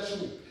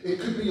financial. It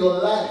could be your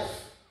life.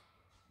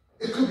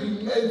 It could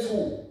be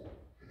mental.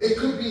 It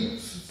could be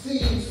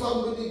seeing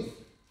somebody.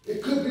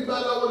 It could be,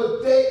 man, I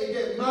want to date and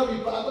get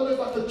married, but I don't know if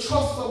I can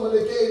trust someone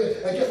again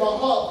and get my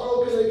heart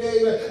broken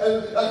again.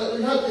 And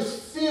we have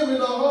this fear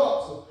in our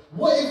hearts.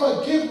 What if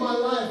I give my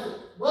life?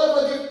 What if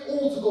I give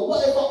all to God?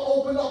 What if I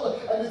open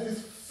up and there's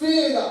this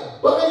fear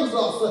that binds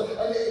us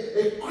and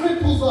it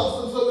cripples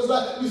us? And so it's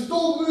like we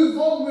still move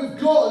on with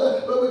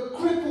God, but we're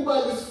crippled by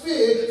this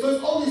fear. So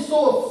it's only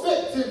so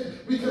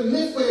effective we can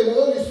live for Him.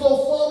 We're only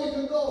so far we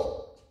can go.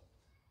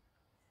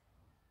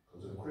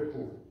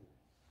 Crippled.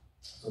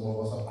 Some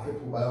of us are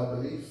crippled by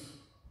unbelief.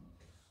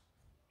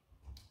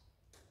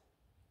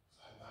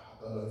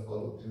 I don't know if God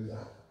will do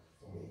that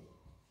for me.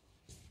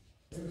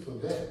 Maybe for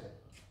them.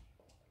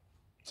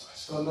 I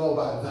just don't know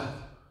about that.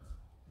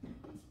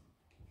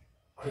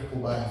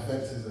 Crippled by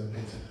offenses and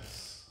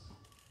bitterness.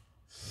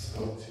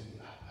 Spoke to me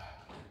like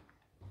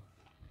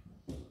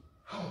that.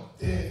 How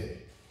dare they?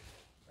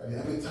 And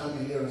every time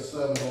you hear a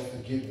sermon on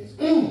forgiveness,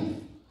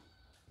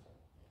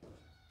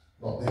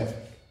 not there.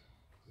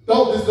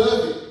 Don't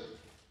deserve it.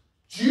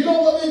 Do you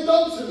know what they've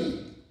done to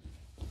me?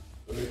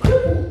 They're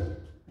crippled.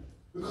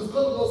 Because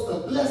God wants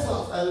to bless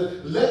us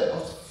and let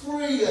us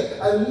free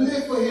and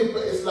live for Him,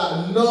 but it's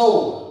like,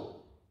 no.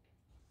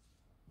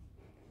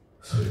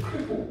 So they're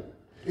crippled.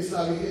 It's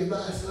like we hear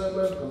nice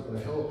sermons, God's going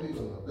to help you, God's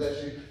going to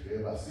bless you. We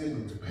hear about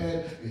sin, we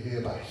repent, we hear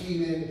about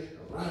healing, and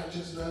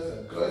righteousness,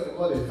 and going for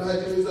God,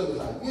 evangelism. It's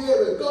like, yeah,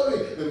 we're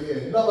going. Then we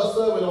hear another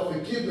sermon of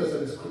forgiveness,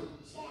 and it's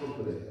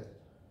crippled again.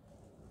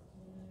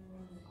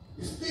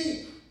 It's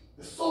deep.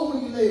 There's so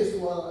many layers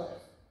to our life.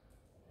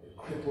 You're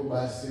crippled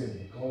by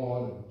sin. Go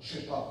on and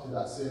trip up to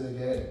that sin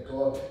again.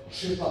 Go on,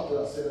 trip up to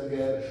that sin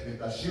again. If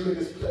that's you in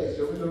this place,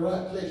 you're in the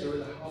right place. You're in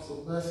the house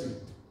of mercy.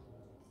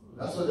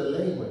 That's where the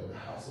lame went, the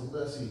house of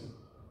mercy.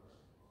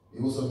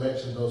 He also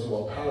mentioned those who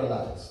are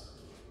paralyzed.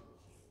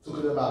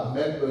 Talking about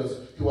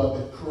members who are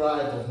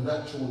deprived of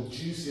natural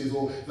juices,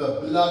 or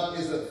the blood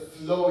isn't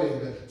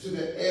flowing to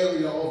the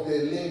area of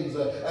their limbs,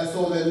 and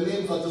so their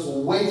limbs are just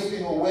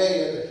wasting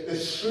away and they're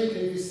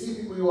shrinking. If you see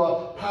people who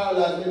are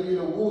paralyzed, maybe in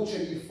a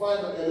wheelchair, you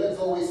find that their legs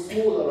are always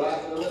smaller,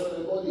 right, than the rest of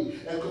their body,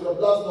 and because the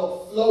blood's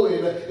not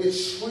flowing,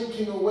 it's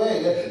shrinking away,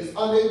 it's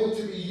unable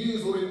to be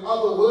used, or in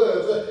other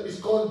words,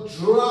 it's gone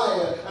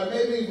dry. And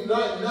maybe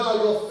right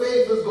now your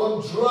faith has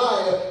gone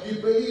dry.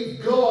 You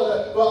believe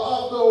God, but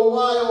after a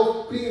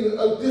while being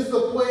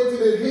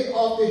disappointed and hit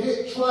after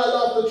hit, trial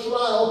after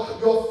trial,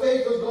 your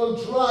faith has gone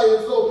dry.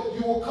 And so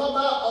you will come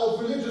out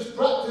of religious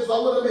practice, I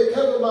want to make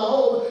heaven my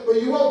home, but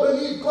you won't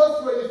believe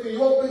God for anything. You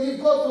won't believe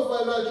God for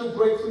financial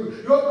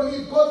breakthrough. You won't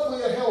believe God for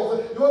your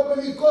health. You won't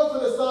believe God for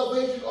the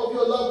salvation of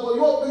your loved one.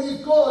 You won't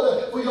believe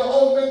God for your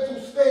own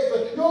mental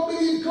state. You won't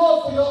believe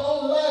God for your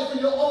own life and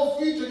your own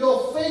future.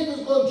 Your faith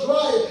has gone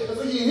dry. And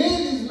so you hear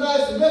these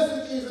nice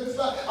messages and it's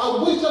like, I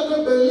wish I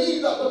could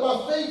believe that, but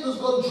my faith has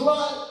gone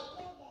dry.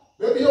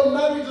 Maybe your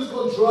marriage has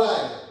gone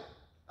dry.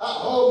 At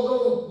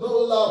home, no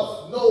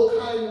love, no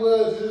kind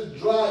words, it's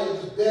just dry,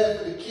 it's just there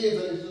for the kids,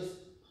 and it's just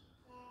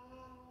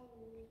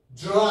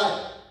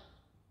dry.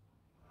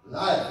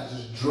 Life is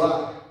just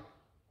dry.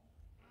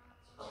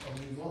 I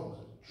can't move on,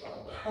 dry,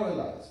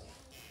 paralyzed.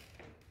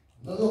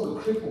 No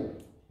longer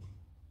crippled.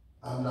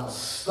 I'm now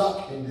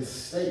stuck in this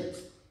state.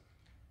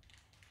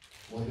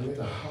 Well, you're in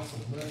the house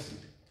of mercy.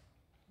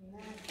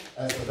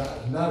 And so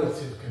that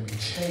narrative can be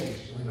changed.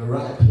 You're in the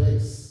right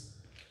place.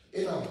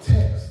 In our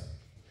text,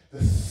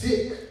 the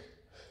sick,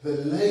 the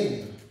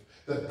lame,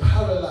 the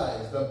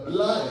paralyzed, the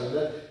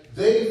blind,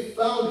 they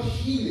found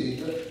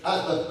healing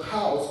at the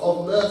house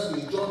of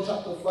mercy. John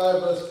chapter 5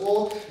 verse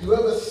 4,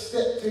 whoever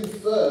stepped in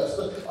first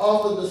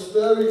after the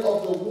stirring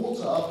of the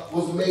water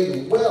was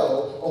made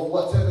well of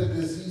whatever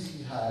disease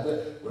he had.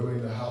 We're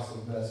in the house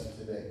of mercy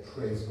today.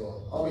 Praise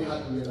God. Are we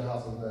happy we're in the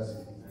house of mercy?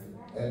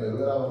 Amen. We're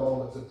going to have a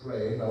moment to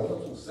pray. Now, I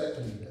want to talk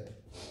secondly then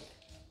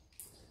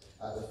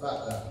at the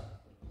fact that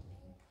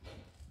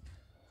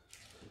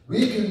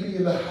We can be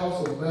in the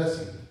house of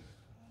mercy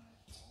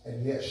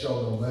and yet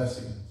show no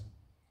mercy.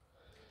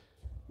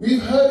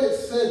 We've heard it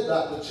said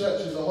that the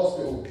church is a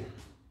hospital,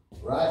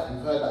 right?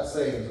 We've heard that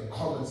saying, it's a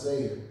common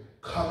saying.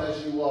 Come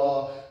as you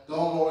are,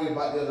 don't worry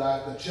about your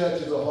life. The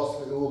church is a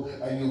hospital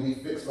and you'll be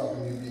fixed up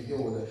and you'll be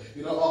healed.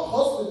 You know, a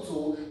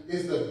hospital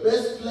is the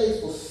best place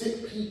for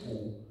sick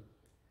people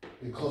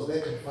because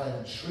they can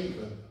find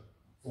treatment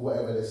for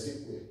whatever they're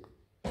sick with.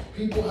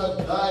 People have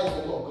died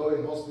for not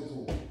going to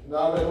hospital. You know,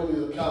 I read all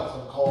these accounts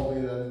on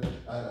COVID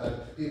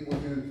and people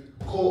who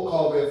caught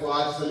COVID for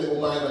just a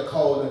little minor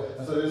cold,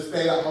 and so they just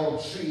stayed at home,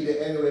 treated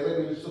it anyway.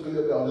 Maybe they just took a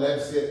little bit of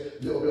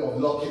Lemsip, a little bit of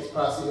Locket's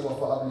paracetamol,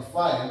 thought I'd be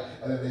fine,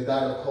 and then they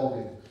died of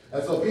COVID.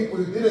 And so people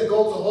who didn't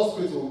go to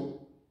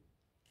hospital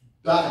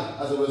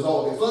died as a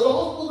result of it. So the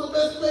hospital is the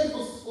best place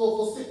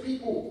for sick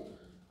people.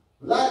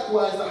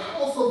 Likewise, the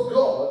house of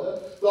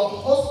God, the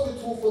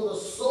hospital for the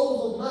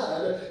souls of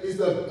man, is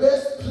the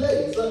best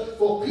place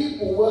for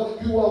people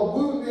who are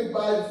wounded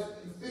by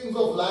things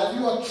of life,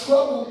 who are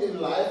troubled in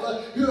life,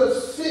 who have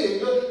sinned,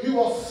 who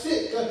are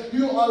sick,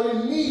 who are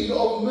in need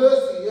of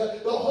mercy.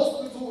 The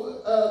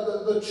hospital,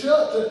 the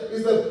church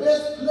is the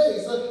best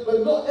place,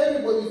 but not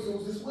everybody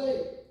feels this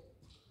way.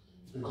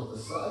 Because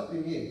the sad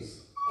thing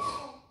is,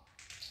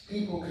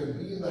 people can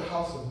be in the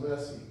house of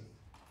mercy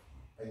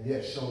and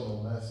yet show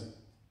no mercy.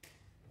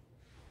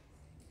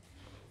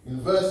 In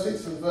verse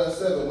 6 and verse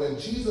 7, when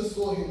Jesus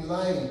saw him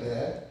lying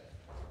there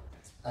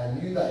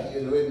and knew that he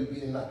had already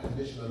been in that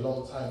condition a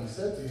long time, he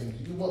said to him,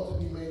 "Do you want to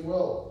be made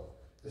well?"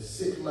 The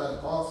sick man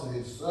answered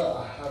him, "Sir,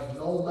 I have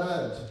no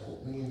man to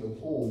put me in the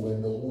pool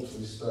when the water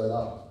is stirred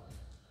up.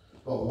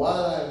 But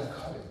while I am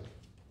coming,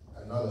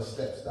 another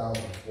steps down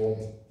before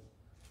me."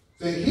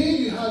 So here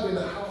you have in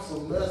the house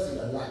of mercy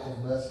a lack of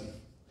mercy.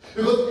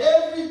 Because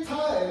every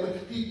time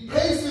he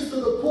paces to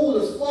the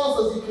pool as fast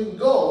as he can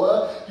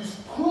go, he's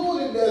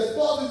crawling there as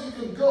fast as he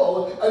can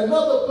go,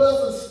 another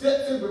person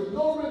steps in with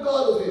no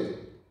regard of him.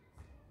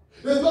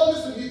 There's no,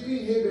 "Listen, you've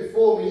been here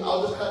before me,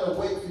 I'll just kind of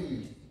wait for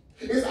you."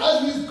 It's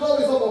as he's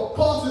going, someone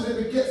passes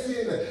him and gets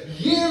in and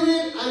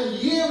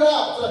year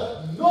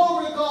out, no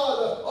regard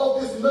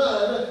of this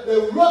man. They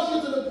rush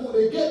into the pool,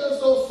 they get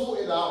themselves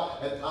sorted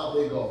out, and out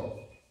they go.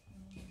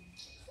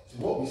 So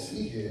what we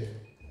see here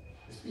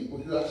is people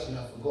who actually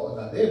have forgotten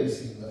that they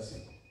receive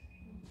mercy.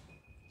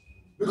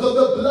 Because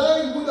the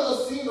blind wouldn't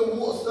have seen the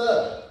water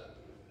stir.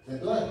 They're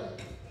blind.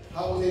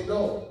 How would they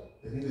know?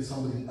 They needed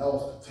somebody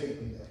else to take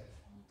them there.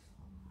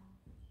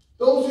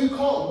 Those who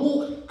can't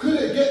walk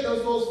couldn't get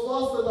themselves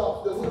fast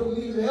enough. They would have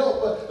needed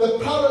help. But the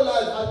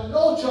paralyzed had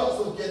no chance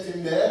of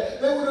getting there.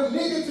 They would have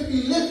needed to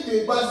be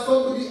lifted by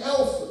somebody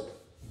else.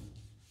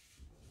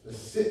 The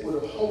sick would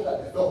have hoped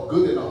that they felt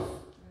good enough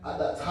at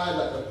that time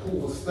that the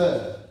pool was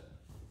stirred,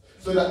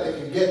 so that they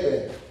can get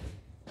there.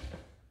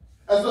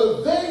 And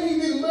so they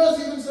needed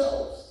mercy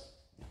themselves.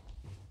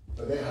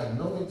 But they had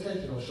no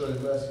intention of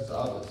showing mercy to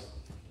others.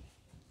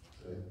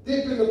 So they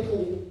dip in the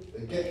pool,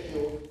 they get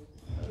healed,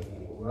 and they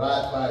walk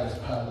right by this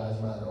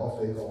paralyzed man, and off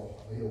they go,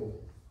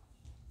 healed.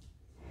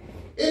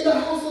 In the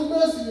house of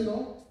mercy, you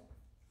know,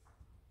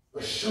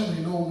 but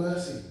showing no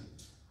mercy.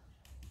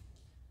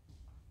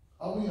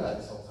 Are we like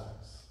this sometimes?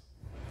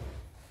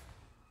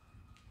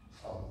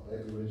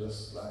 Maybe we're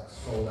just like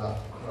sold out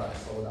for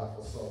Christ, sold out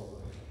for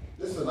souls.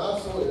 Listen, I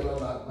saw it and I'm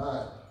like,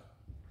 man,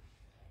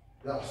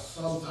 there are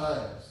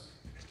sometimes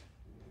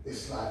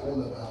it's like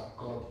all about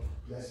God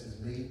blesses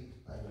me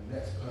and the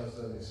next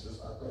person is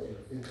just, I don't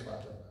even think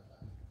about them like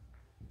that.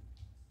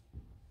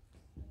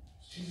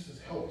 Jesus has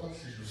helped us,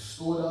 he's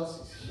restored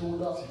us, he's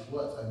healed us, he's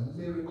worked a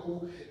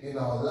miracle in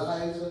our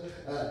lives,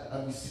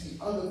 and we see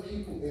other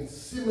people in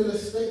similar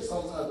states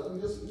sometimes, and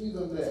we just leave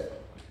them there.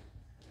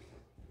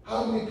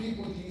 How many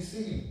people do you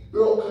see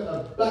broken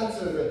and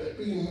battered,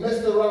 being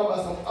messed around by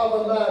some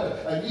other man,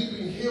 and you've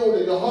been healed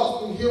and your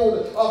heart's been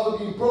healed after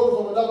being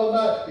broken from another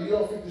man, but you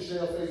don't think to share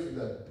your faith with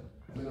them?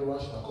 I'm in a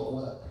rush, I've got to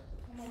work.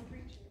 Come on,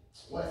 preach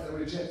it. What if they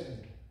reject me?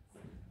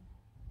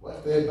 What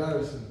if they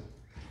embarrass me?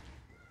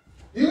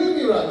 You with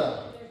me right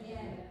now?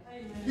 Yeah.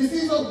 You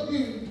see some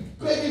people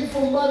begging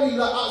for money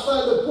like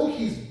outside the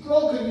bookies,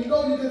 broken. You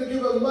know you're going to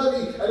give them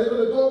money and they're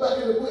going to go back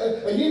in the book.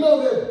 And you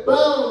know they're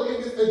bound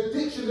in this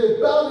addiction,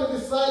 they're bound in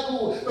this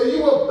cycle. But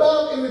you were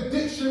bound in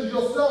addiction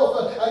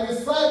yourself and you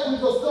cycled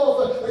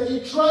yourself and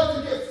you tried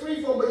to get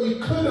free from, but you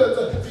couldn't.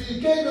 So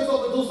you gave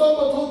yourself until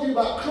someone told you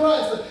about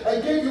Christ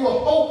and gave you a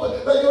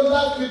hope that your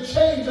life could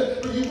change.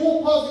 But you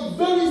walk past these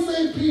very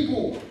same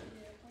people.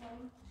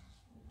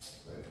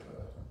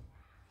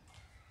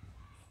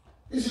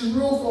 This is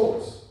real,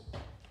 folks.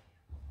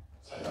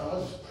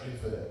 I'll just pray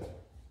for them.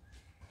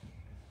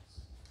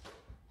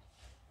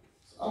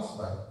 It's us,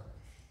 man.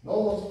 No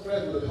one's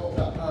prayer would have helped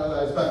that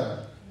paralyzed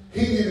man.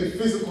 He needed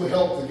physical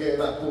help to get in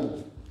that pool.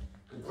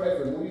 You can pray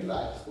for him all you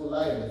like. Still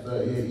lying for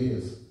 38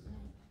 years.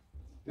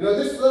 You know,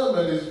 this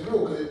sermon is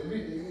real because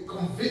it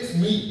convicts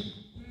me.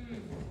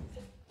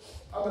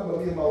 I remember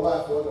me and my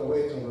wife were on our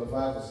way to a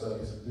revival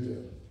service in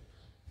Luton.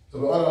 So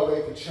we're on our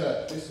way to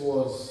church. This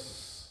was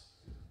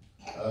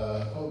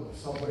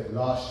some point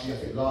last year, I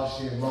think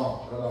last year in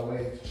March, we're on our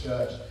way to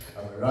church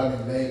and we're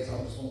running late, so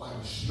I'm just all kind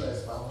of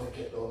stressed, but I want to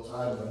get on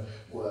time and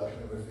work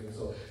and everything.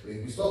 So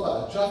we stop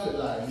at a traffic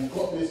light and you've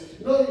got this,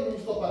 you know when you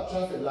stop at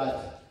traffic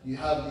lights, you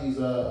have these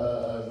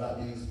like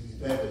these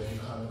beggars you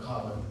kind of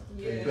come and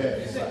they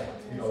beg. It's like,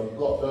 you know, you've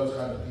got those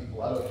kind of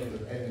people. I don't give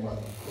them any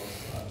money because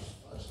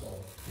I just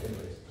don't.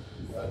 Anyways,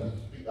 you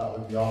pick that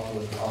with me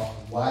afterwards and ask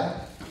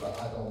why, but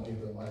I don't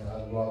give them money.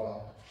 I'd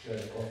rather share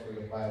the gospel,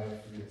 the Bible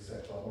with you,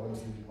 etc. I'm not going to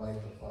give you money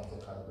to fund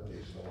some kind of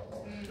addiction or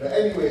whatnot. But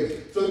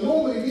anyways, so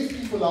normally these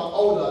people are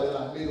older, they're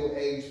like middle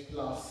age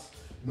plus,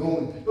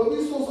 normally. But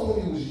we saw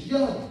someone who was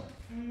young,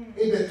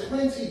 in their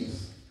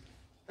 20s.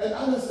 And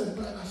Anna said,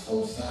 man, that's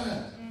so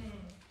sad.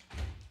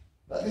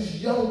 Like this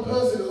young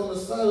person is on the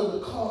side of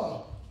the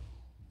car,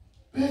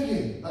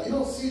 begging. Like you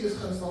don't see this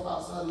kind of stuff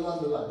outside of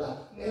London like that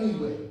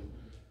anyway.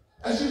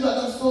 And she's like,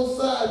 that's so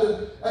sad.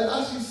 And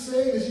as she's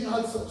saying this, she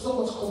had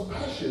so much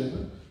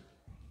compassion.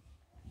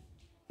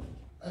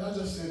 And I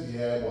just said,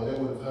 yeah, well, they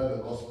would have heard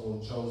the gospel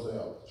and chose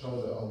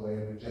their own way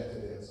and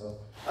rejected it. So,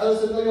 and I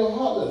said, no, you're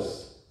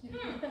heartless.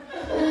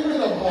 What do you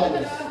mean I'm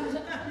heartless? What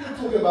are you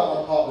talking about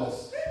I'm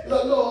heartless? You're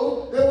like,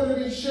 no, they would have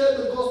been shared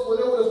the gospel,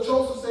 they would have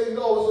chosen to say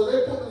no, so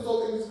they put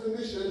themselves in this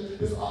condition,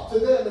 it's up to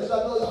them. It's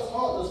like, no, that's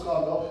heartless,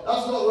 Carmel.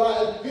 That's not right.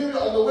 And here we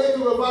are, on the way to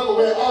revival,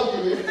 we're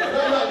arguing. And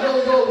I'm like,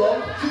 no, you're wrong.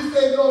 She's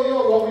saying, no,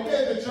 you're wrong. We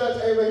get in the church,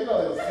 amen. You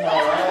know, it's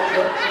smile, right?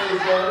 Praise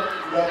God.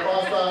 Yeah,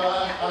 Pastor,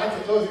 I had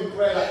to close in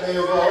prayer that day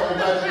as well,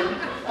 imagine.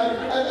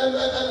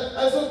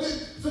 And so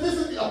this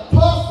is a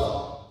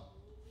pastor.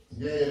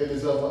 Yeah, they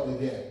deserve what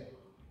they get.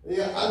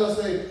 Yeah, and I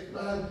say,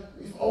 man,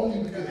 if only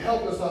we could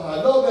help them somehow.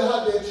 I know they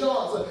had their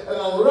chance, and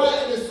I'm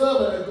writing this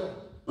sermon and go,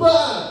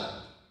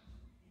 bam!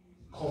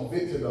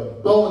 Convicted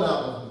of blown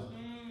out of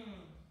me.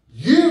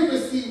 You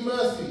received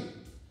mercy.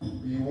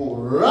 You walk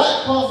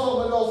right past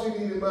someone else who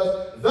needed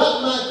mercy.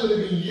 That man could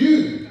have been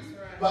you.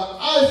 But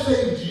I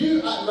saved you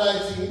at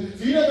 19,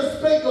 so you never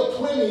spent your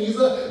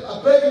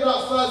 20s begging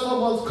outside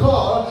someone's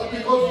car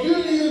because you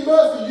needed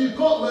mercy, you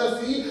got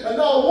mercy, and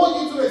now I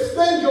want you to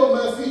extend your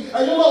mercy,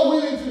 and you're not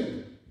willing to.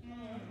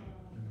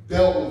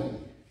 Dealt with me.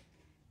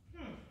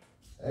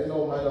 Ain't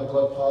no man of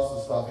God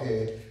pastor stuff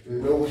here.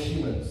 We're all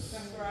humans.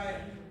 That's right.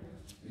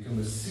 You can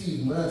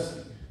receive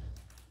mercy,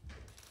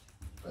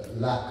 but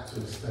lack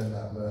to extend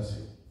that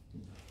mercy.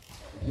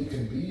 You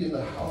can be in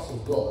the house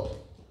of God,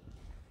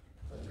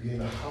 but be in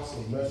the house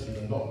of mercy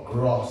and not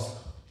grasp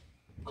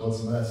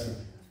God's mercy.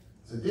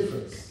 It's a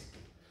difference.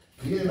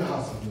 Be in the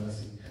house of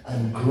mercy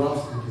and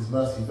grasping his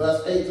mercy.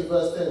 Verse 8 to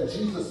verse 10,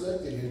 Jesus said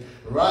to him,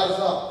 rise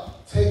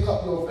up, take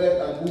up your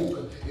bed and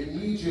walk.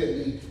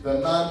 Immediately the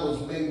man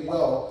was made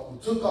well,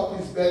 he took up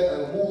his bed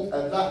and walked,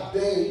 and that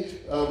day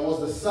was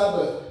the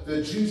Sabbath.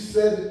 The Jews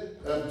said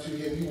to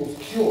him, he was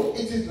cured.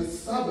 It is the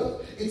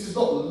Sabbath. It is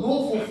not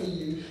lawful for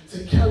you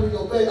to carry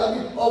your bed. I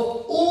mean, of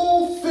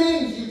all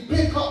things you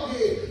pick up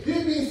here,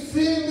 you've been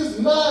seeing this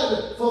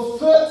man for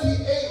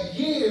 38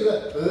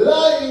 years,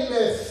 lying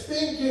there,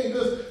 stinking,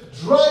 just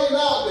drying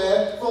out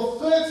there for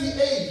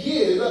 38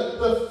 years.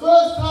 The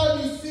first time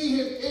you see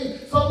him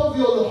in some of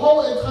your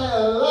whole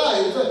entire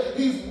lives,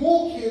 he's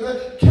walking,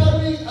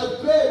 carrying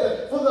a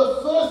bed for the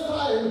first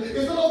time.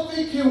 Instead of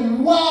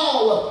thinking,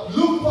 wow,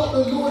 look what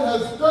the Lord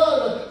has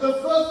done, the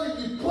first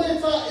thing you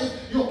point out is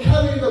you're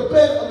carrying a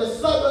bed on the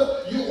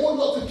Sabbath. You ought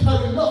not to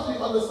carry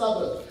nothing on the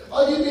Sabbath.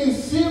 Are you being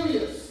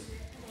serious?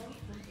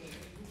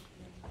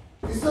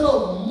 Instead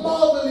of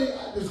marveling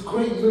at this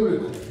great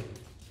miracle,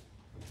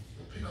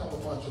 a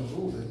bunch of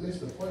rules and miss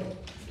the point.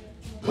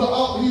 But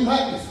aren't we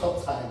like it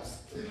sometimes?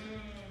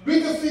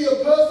 We can see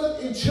a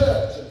person in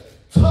church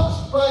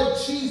touched by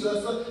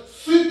Jesus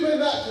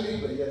supernaturally,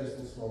 but yet they're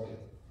still smoking.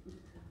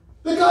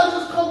 The guy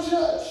just come to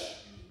church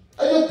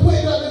and you're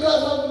putting out the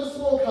guys having the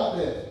smoke out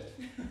there.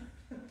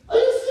 Are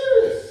you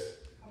serious?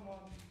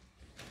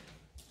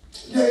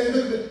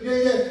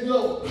 Yeah, you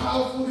know,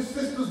 powerful, the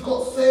sisters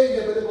got saved,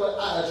 yeah, but they've got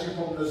an attitude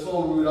from the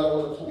soul rude, I don't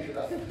want to talk to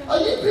that. Are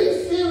you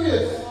being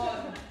serious?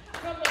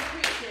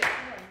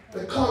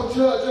 They come to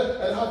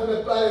church and having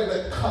a bad and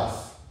they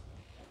cuss.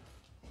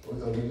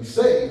 What are they really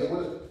saying?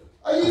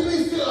 Are you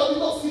being serious? Have you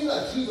not seen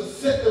that Jesus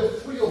set them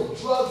free of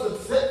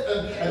drugs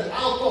and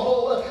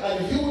alcohol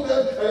and healed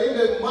them, and in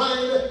their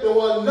mind they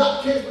were a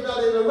nutcase but now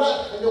they're in the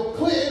right, and you're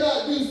putting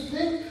out these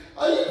things?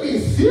 Are you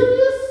being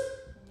serious?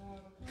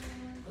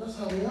 That's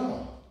how we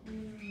are.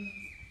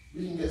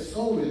 We can get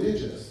so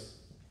religious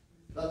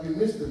that we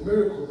miss the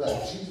miracle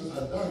that Jesus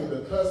had done in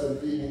the person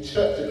being in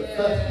church in the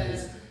first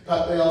place,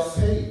 that they are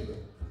saved.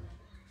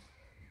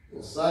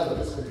 Outside of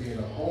this could be in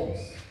the homes.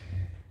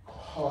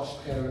 Harsh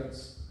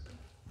parents,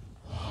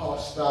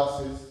 harsh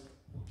spouses,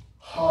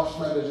 harsh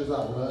managers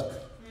at work.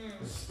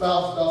 The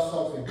spouse does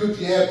something good,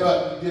 yeah,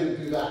 but you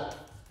didn't do that.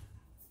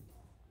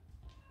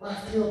 Right,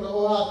 clean up the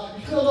whole house.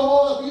 You clean up the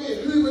whole house, you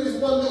didn't hoover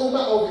this one little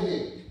mat over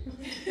here.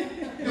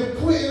 You're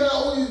putting out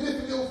all these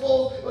different little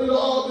faults. You know,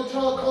 oh, the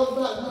child comes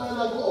back, man,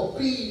 I got a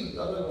B. I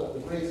don't know what the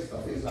grades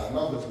stuff is, like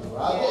numbers now,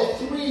 right? I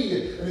got a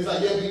 3. And he's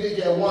like, yeah, we did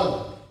get a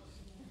 1.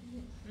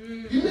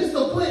 You missed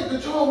the point.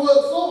 the child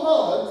works so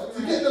hard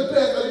to get the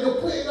best, and then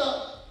you're putting up.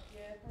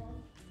 Yeah, bro.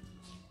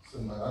 So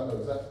man, I know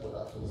exactly what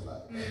that feels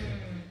like.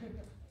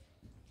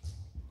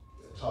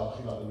 The child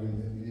clean out the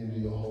room and you didn't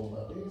do your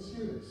homework. Are you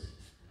serious?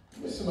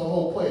 You're missing the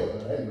whole point.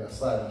 Man. Anyway,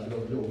 aside, you got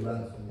a little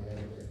rant from me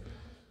anyway.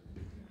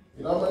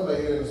 You know, I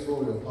remember hearing the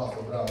story of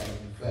Pastor Brown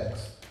being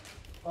vexed.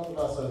 Pastor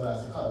Brown's so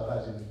nice, you can't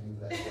imagine him being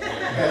vexed.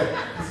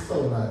 He's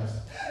so nice.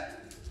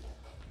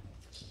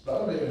 But I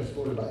remember hearing a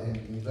story about him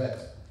being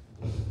vexed.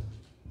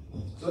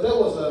 So there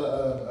was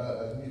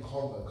a new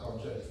convert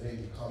come church,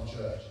 lady come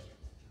church.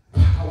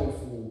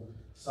 Powerful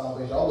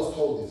salvation. I was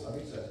told this. I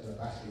need to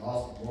actually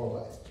ask him more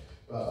about it.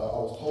 But I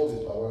was told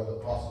this by one of the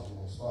pastors who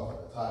was staff at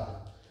the time.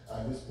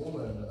 And this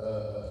woman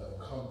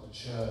come to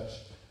church,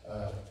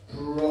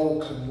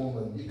 broken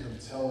woman. You can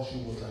tell she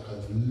was like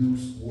a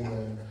loose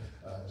woman.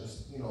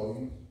 Just, you know,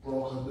 you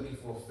broke her looking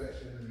for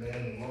affection in men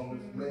and wrong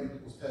with many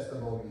people's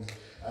testimonies.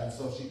 And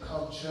so she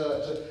come to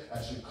church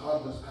and she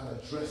come just kind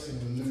of dressing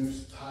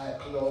loose, tight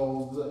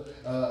clothes,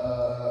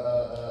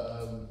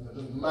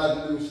 just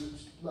mad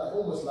loose, like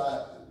almost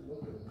like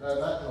a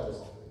nightclub or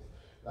something,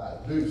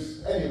 like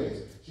loose.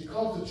 Anyways, she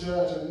comes to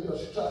church and, you know,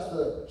 she tries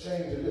to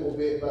change a little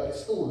bit, but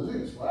it's still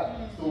loose,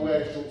 right? Still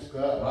wearing short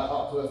skirt right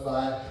up to her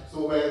thigh,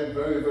 still wearing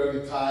very,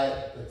 very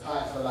tight. The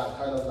tights are like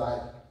kind of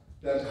like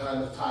them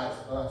kind of tights,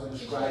 I don't have to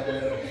describe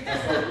them. And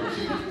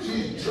so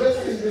she's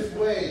dressed in this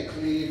way,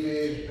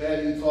 cleavage,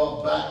 belly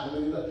top, back,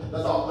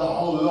 that's the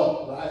whole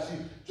lot, right?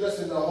 She's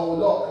dressing the whole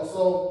lot. And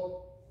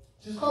so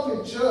she's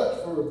coming to church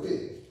for a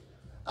bit.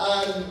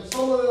 And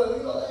some of the,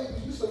 you know, hey,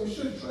 listen, we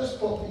should dress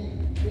properly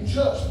in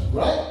church,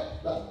 right?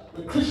 Like,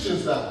 we're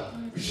Christians now.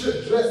 We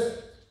should dress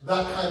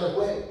that kind of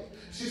way.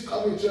 She's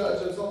coming to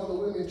church and some of the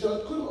women in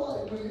church, good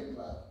women,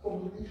 like,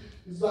 probably,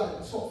 it's like,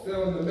 it's not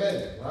fair on the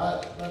men,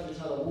 right? Imagine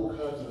trying to walk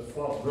her to the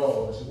front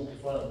row and she walks in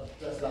front of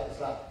just like,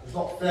 it's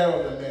not fair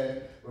on the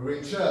men. We're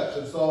in church,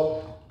 and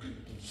so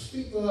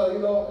speak to her, you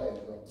know,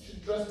 hey, you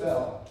should dress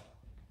better.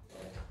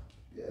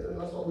 Yeah,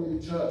 that's not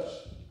really church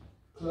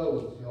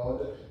clothes, you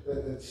know.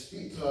 They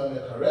speak to her and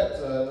they correct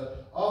her, and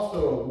after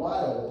a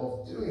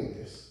while of doing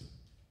this,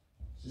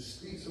 she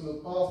speaks to the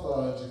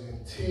pastor and she's in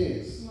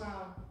tears.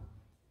 Wow.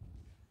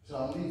 So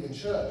I'm leaving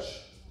church.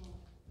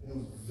 And he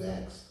was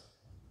vexed.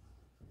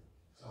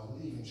 So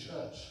I'm leaving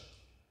church.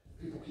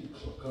 People keep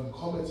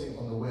commenting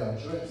on the way I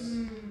dress.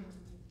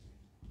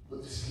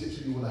 But this is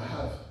literally what I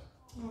have.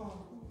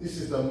 This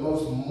is the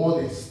most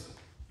modest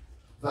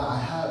that I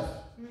have.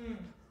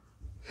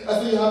 And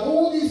so you have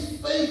all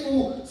these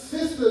faithful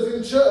sisters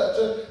in church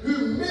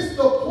who missed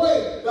the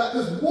point that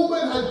this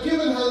woman had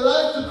given her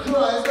life to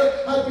Christ,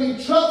 had been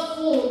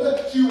transformed.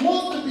 She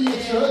wants to be in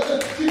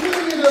church. She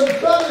didn't even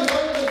embarrass. I'm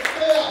going to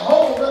stay at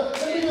home.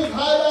 Let me just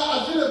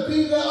highlight. I shouldn't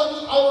be there.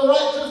 I'm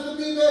righteous to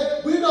be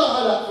there. We know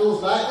how that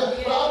feels like.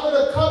 But I'm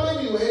going to come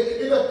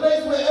anyway in a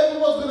place where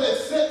everyone's going to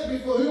accept me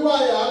for who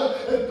I am.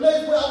 A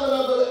place where I'm going to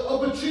have an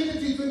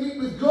opportunity to meet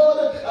with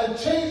God and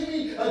change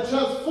me and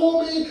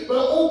transform me. But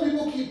all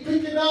people keep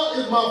picking out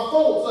is my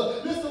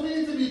faults. Listen, we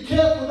need to be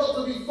careful not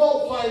to be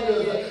fault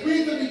finders. We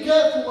need to be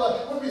careful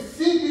when we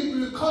see people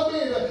who come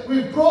in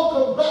with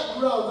broken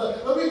backgrounds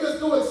and we just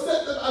don't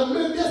accept them.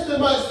 And yes, they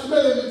might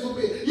smell a little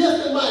bit.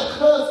 Yes, they might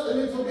curse a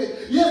little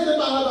bit. Yes, they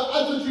might have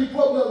an attitude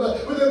problem.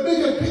 But the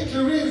bigger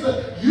picture is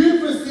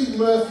you've received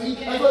mercy,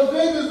 and so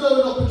they deserve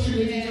an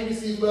opportunity to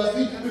receive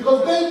mercy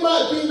because they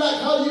might be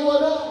like how you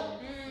are now.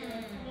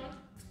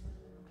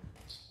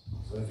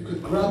 So if you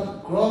could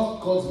grasp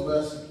God's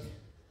mercy,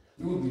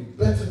 you would be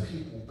better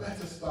people,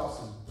 better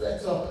spouses,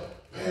 better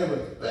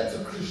parents,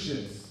 better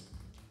Christians.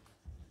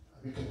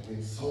 And we could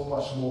win so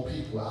much more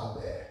people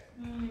out there.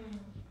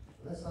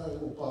 Let's not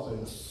walk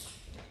past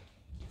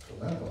it.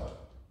 Remember,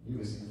 you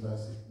receive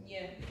mercy.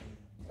 Yeah.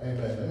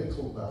 Amen. Let me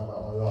talk now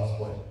about my last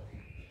point.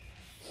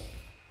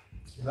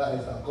 And that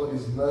is that God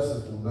is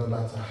merciful no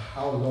matter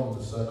how long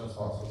the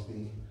circumstances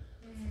be.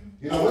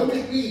 You know, when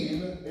we've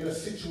been in a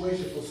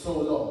situation for so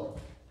long,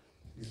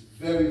 it's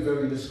very,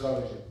 very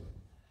discouraging.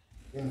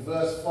 In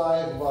verse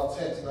 5 of our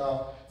text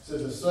now, it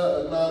says a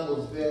certain man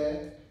was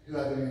there who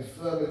had an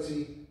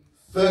infirmity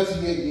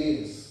 38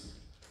 years.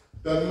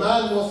 The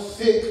man was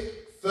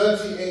sick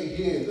 38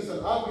 years.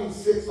 Listen, I've been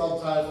sick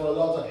sometimes for a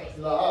long time.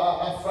 You know,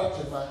 I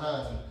fractured my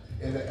hand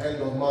in the end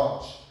of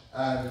March.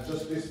 And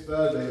just this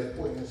Thursday, they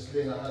put it in a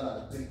sling. I had like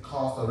a big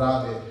cast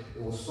around it.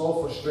 It was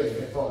so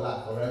frustrating. It felt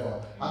like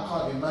forever. I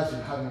can't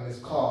imagine having this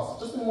cast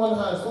just in one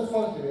hand, still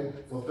functioning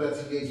for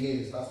 38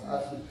 years. That's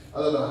actually,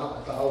 I don't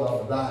know how I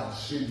would die.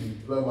 Shoot me,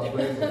 blow my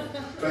brains off.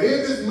 But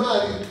here's this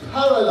man, he's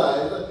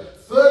paralyzed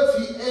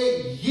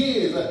 38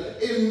 years.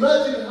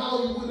 Imagine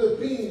how he would have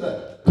been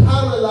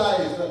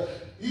paralyzed.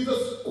 He's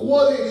a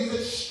squalid, he's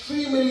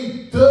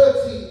extremely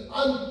dirty,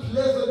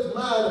 unpleasant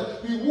man.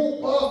 We walk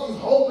past these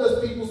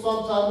homeless people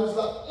sometimes, it's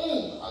like,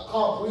 I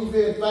can't breathe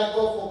in, thank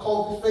God for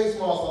cold face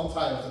mask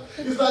sometimes.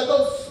 It's like,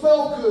 don't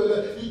smell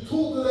good. You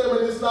talk to them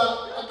and it's like,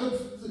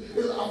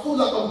 I feel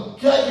like I'm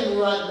gagging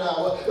right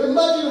now.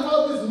 Imagine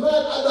how this man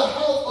at the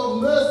house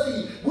of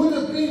mercy would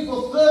have been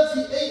for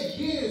 38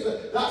 years.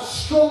 that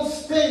strong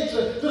stench,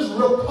 just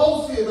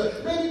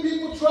repulsive. Many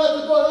people try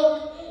to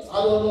go,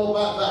 I don't know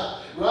about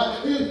that,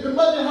 right?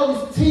 Imagine how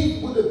his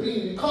teeth would have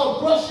been. He can't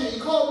brush it, he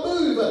can't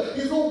move.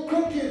 He's all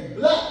crooked,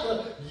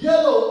 black,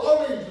 yellow,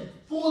 orange,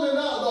 falling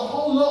out, the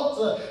whole lot.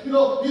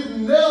 His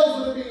nails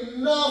would have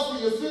been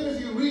nasty. As soon as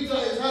he reached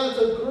out his hand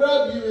to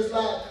grab you, it's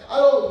like, I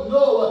don't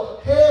know,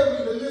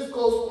 hairy, the list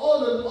goes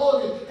on and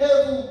on. His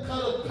hair's all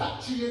kind of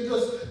patchy and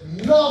just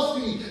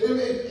nasty.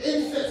 If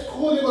insects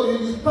crawling on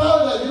him, he's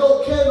paralyzed. He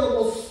don't care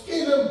no more,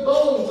 skin and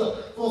bones.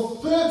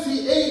 For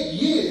 38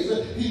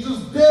 years, he's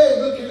just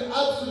there looking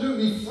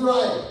absolutely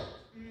fried.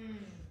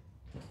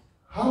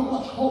 How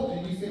much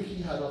hope do you think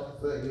he had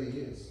after 38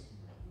 years?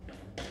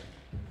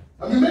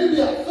 I mean, maybe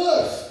at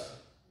first,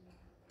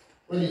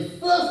 when he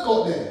first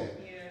got there,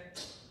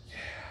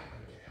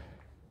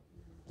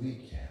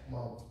 weak,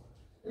 mom.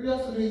 Maybe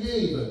after a year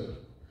even.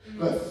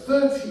 But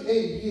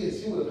 38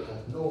 years, he would have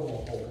had no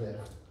more hope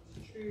left.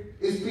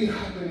 It's been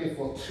happening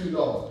for too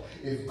long.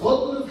 If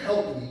God would have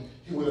helped me,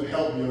 he would have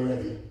helped me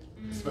already.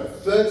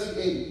 But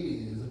 38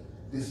 years,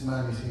 this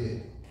man is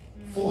here.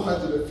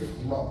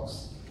 450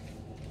 months.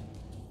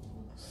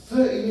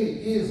 38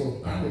 years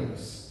of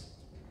barrenness.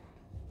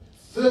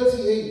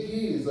 38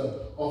 years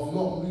of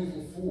not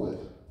moving forward.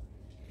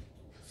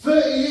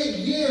 38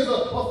 years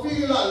of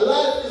feeling like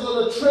life is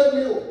on a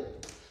treadmill.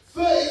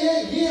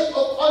 38 years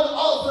of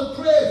unanswered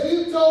prayers.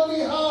 You tell me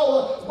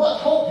how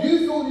much hope you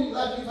feel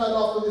like you've had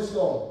after this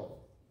long.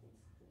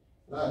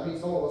 Like me,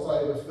 some of us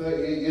are even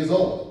 38 years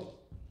old.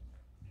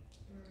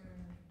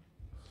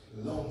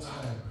 Long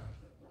time.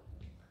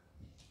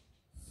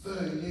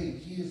 38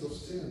 years of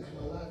sin.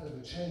 Can my life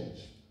ever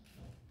change?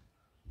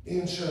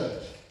 In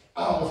church,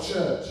 out of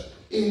church,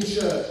 in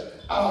church,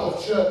 out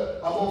of church.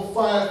 I'm on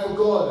fire for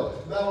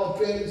God. Now I'm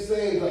barely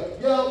saved.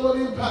 Yeah, I'm on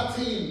impact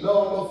team.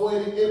 No, I'm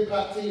avoiding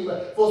impact team.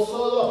 For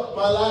so long,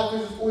 my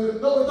life is always...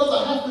 No, it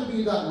doesn't have to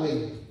be that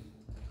way.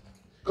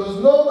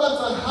 Because no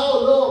matter how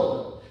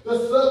long the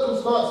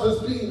circumstance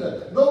has been,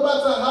 no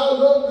matter how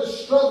long the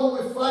struggle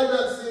with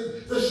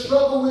finances, the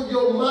struggle with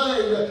your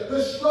mind,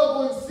 the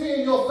struggle in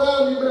seeing your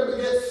family member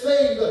get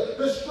saved,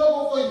 the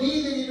struggle for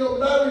healing in your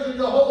marriage and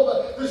your home,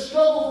 the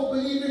struggle for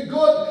believing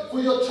God for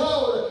your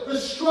child, the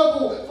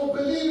struggle for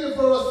believing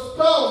for a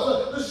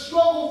spouse, the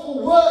struggle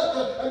for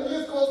work, and the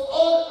list goes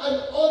on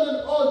and on and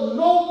on.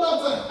 No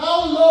matter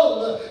how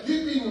long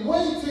you've been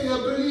waiting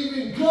and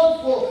believing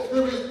God for,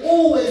 there is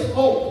always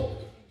hope.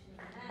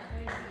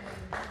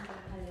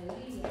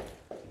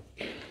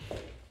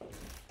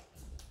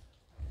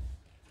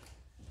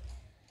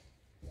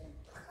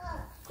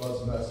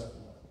 God's merciful.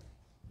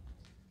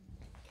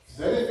 If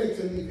there's anything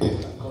to leave here,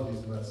 that God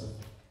is merciful.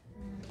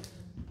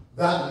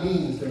 That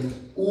means there is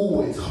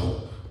always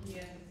hope.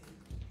 Yeah.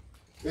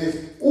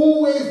 It's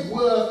always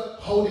worth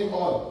holding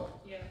on.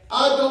 Yeah.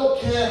 I don't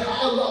care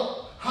how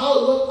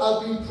long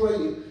I've been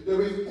praying.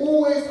 There is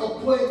always a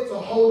point to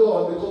hold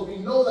on because we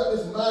know that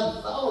this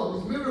man found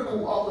his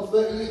miracle after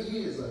 38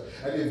 years.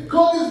 And if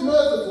God is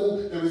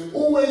merciful, there is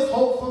always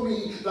hope for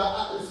me that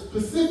at a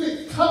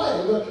specific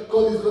time,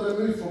 God is going to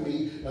move for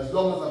me as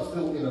long as I'm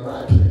still in the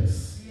right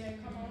place. Yeah,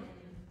 come on.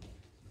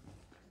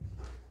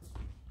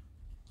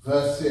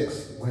 Verse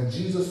 6, when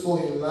Jesus saw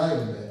him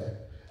lying there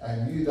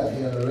and knew that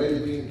he had already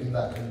been in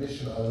that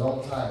condition a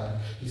long time,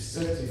 he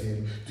said to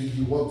him, do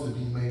you want to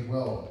be made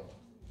well?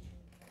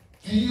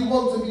 Do you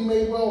want to be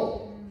made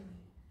well?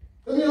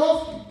 Let me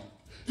ask you.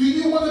 Do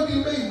you want to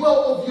be made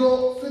well of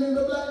your fill in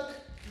the blank?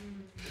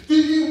 Do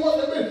you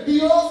want to be?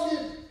 He asked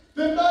him.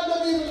 The man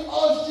didn't even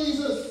ask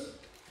Jesus.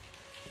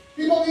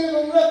 He didn't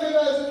even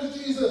recognize him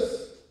as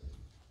Jesus.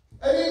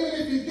 And even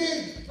if he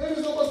did,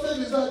 maybe someone said,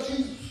 is that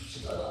Jesus?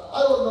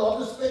 I don't know,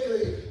 I'm just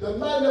speculating. The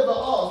man never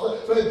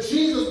asked, but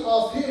Jesus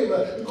asked him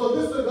because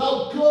this is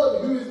about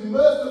God who is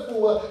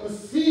merciful, who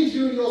sees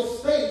you in your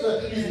state.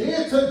 He's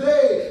here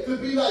today to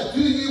be like,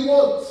 do you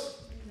want?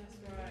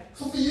 That's right.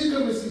 Something you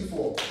can receive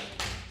for.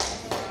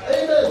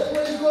 Amen.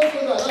 Praise God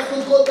for that. That's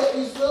the God that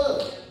we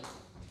serve.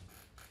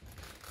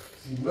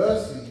 See,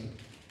 mercy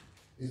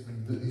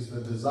is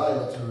the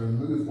desire to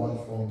remove one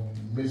from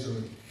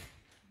misery.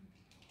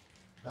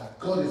 That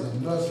God is a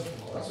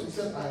merciful God. That's what he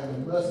says, I am a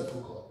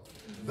merciful God.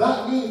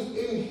 That means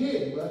in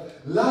him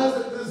lies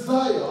a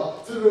desire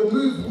to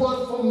remove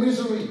one from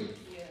misery.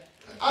 Yeah.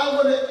 I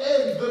want to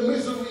end the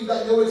misery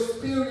that you're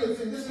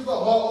experiencing. This is the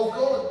heart of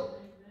God.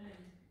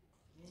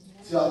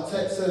 Amen. See, our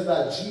text says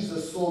that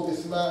Jesus saw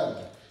this man.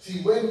 See,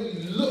 when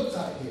he looked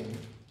at him,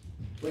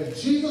 when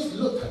Jesus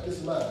looked at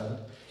this man,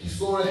 he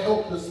saw a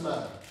helpless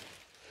man.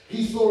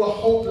 He saw a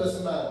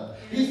hopeless man.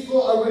 He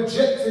saw a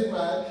rejected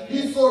man.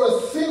 He saw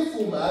a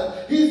sinful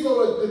man. He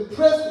saw a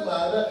depressed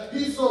man.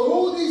 He saw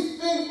all these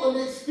things on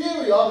the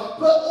exterior,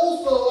 but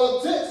also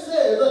our text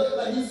says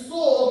that he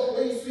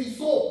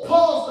saw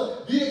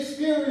past the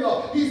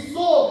exterior. He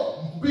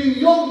saw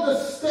beyond the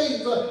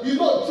state. He's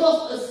not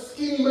just a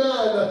skinny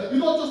man. He's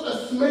not just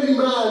a smelly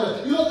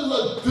man. He's not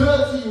just a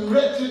dirty,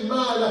 wretched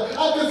man.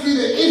 I can see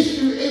the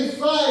issue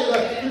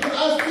inside because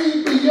I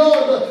see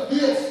beyond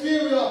the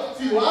exterior.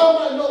 See, well,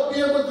 I might not be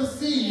able to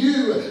see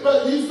you,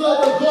 but you serve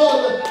a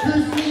God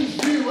who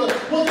sees you. Was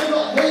it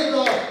not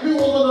Hagar who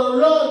was on a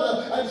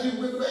run and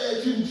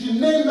she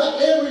named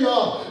that area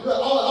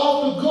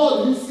after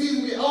God who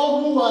sees me?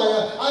 Oh,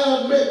 Ruai, I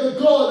have met the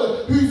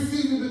God who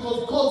sees me,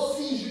 because God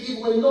sees you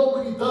even when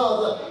nobody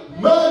does.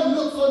 Man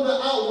looks on the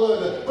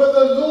outward, but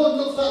the Lord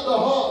looks at the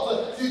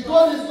heart. See,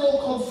 God is so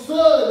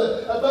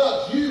concerned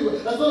about you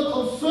and so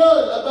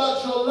concerned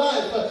about your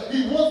life.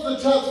 He wants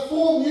to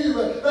transform you.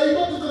 That He's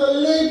not just going to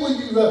label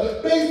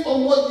you based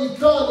on what you've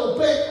done or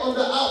based on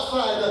the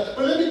outside.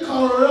 But let me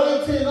come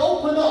right in.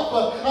 Open up.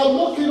 I'm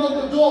knocking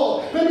on the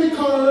door. Let me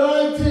come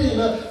right in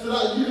so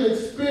that you can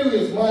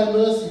experience my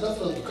mercy. That's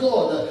the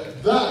God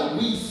that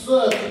we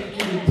serve. We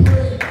give Him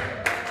praise.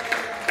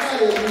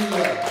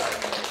 Hallelujah.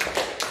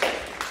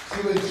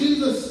 See, when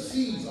Jesus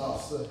sees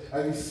us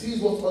and He sees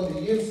what's on the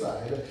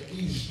inside,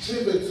 He's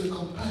driven to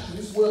compassion.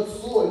 This word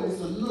saw is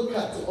to look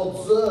at, to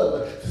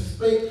observe,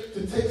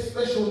 to take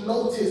special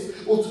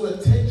notice or to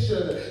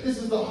attention. This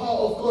is the heart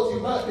of God. See,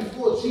 right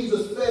before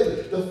Jesus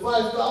fed the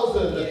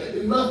 5,000,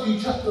 in Matthew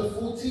chapter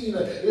 14,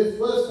 in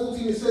verse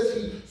 14, it says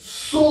He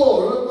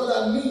saw. Remember what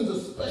that means?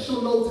 A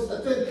special notice,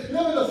 attention. You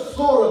never just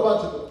saw a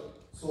bunch of them.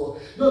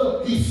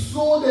 No, He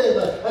saw them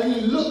and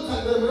He looked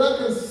at them, and I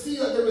can see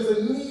that there is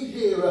a need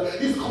here.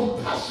 His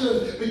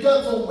compassion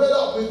began to well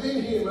up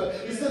within Him.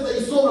 He said that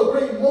He saw a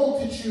great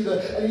multitude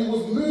and He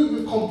was moved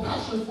with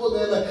compassion for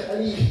them,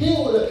 and He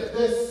healed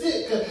their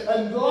sick.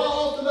 And right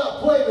after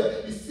that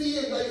point, you see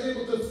Him that He's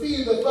able to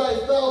feed the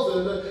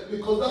 5,000,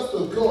 because that's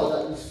the God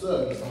that we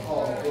serve. It's the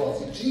heart of God.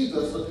 See,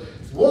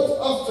 Jesus wants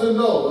us to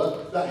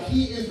know that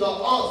He is the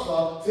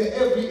answer to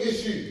every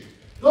issue.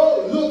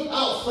 Don't look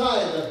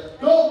outside.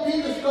 Don't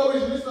be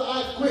discouraged. Listen,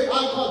 I quit.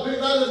 I can't do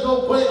that. There's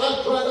no point.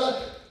 I tried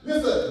that.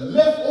 Listen,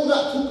 left all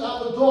that talk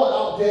out the door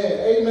out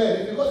there. Amen.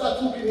 If you've got that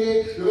talk in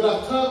here, you're going to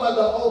have time at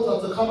the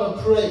altar to come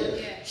and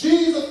pray. Yeah.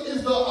 Jesus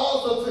is the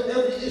answer to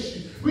every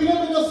issue. We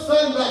never just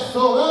sang that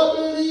song. I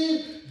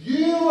believe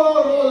you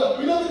are all.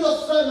 We never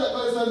just sang that,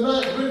 but it's a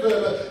nice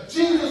rhythm.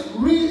 Jesus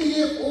really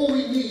is all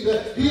we need.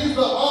 He is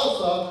the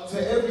answer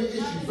to every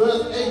issue.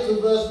 Verse 8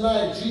 to verse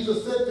 9,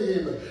 Jesus said to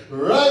him,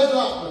 rise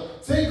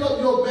up, take up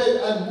your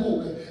bed and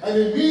walk. And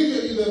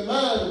immediately the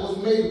man was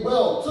made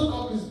well, took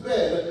up his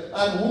bed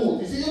and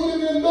walked. You see, it would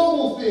have been a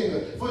noble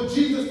thing for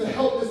Jesus to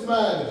help this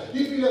man.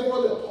 He'd be like,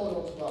 hold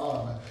on to my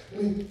arm,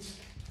 man.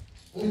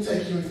 Let me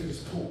take you into this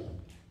pool.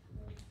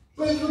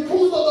 But the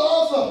pool's not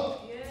the answer.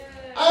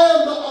 I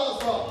am the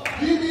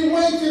answer. You've been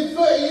waiting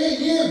 38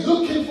 years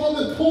looking for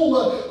the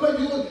pool, but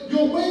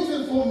you're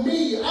waiting for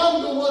me.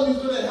 I'm the one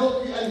who's going to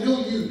help you and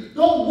heal you.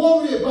 Don't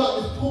worry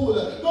about this pool.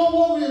 Don't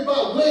worry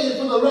about waiting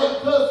for the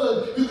right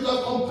person who can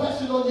have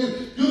compassion on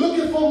you. You're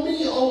looking for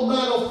me, old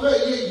man of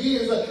 38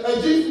 years.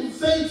 And Jesus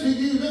will say to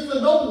you,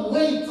 listen, don't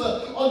wait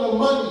on the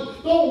money.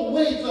 Don't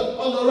wait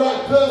on the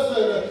right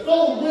person.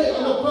 Don't wait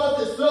on the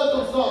perfect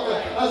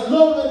circumstance. As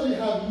long as you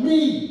have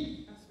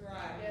me.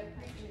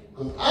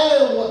 Because I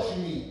am what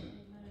you need.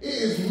 It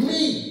is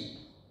me.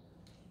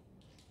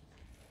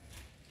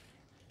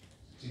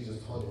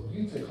 Jesus told him,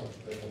 you take up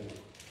the bed and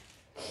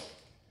walk.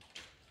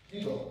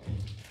 You go.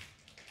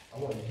 I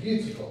want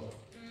you to go.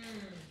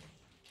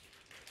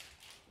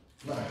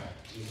 Man,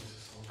 Jesus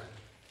is so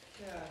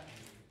good.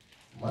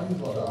 Yeah. Money's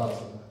not the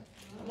answer, man.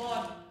 Come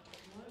on.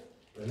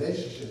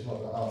 Relationship's not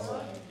the answer.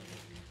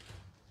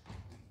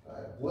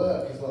 Right?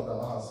 Work is not the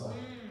answer.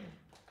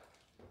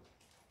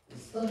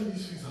 None of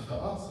these things are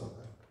the answer, man.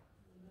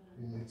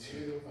 The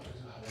material, if I could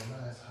just have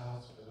a nice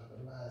house, if I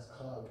could have a nice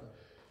car.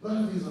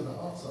 None of these are the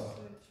answer.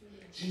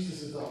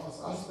 Jesus is the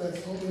answer. I spent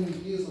so many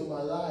years of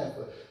my life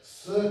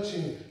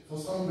searching for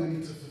somebody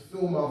to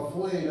fulfill my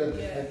void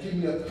and give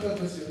me a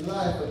purpose in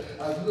life.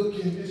 I look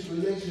in this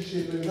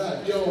relationship and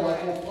that girl,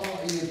 I go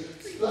partying,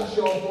 splash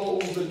your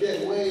bottles and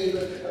get weighed,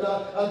 and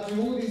I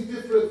do all these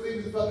different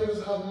things. If I could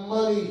just have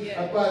money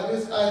and buy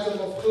this item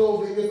of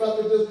clothing, if I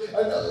could just,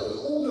 and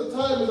all the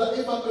time is like,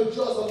 if I could just,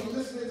 I'll be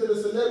listening to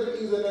the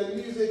celebrities and their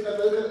music and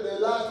looking at their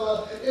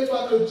lifestyle. If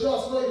I could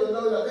just, not even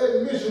know that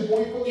they're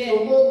miserable, you're probably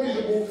even more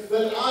miserable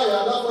than I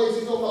am. That's why you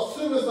see talking about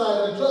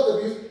suicide and drug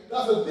abuse.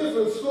 That's a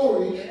different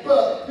story. Yeah.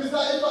 But it's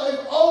like,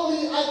 if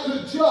only I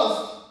could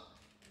just,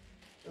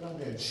 then I'm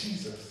going,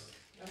 Jesus.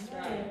 That's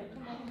right.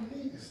 I don't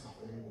need this stuff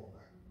anymore,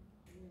 man.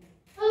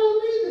 I don't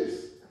need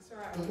this. That's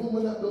right. The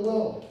woman at the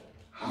well.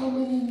 How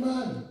many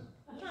men?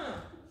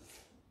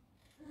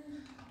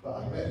 But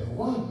I met the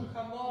one.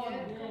 Come on.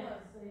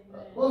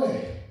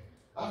 Boy,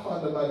 I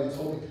found the man who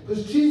told me.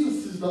 Because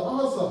Jesus is the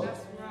answer.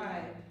 That's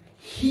right.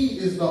 He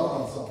is the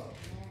answer.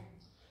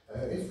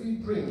 If we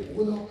bring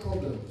all our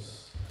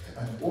problems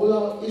and all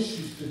our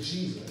issues to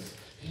Jesus,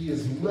 He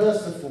is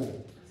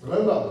merciful.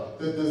 Remember,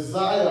 the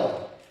desire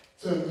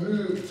to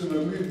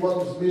remove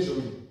one's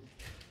misery.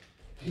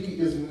 He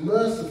is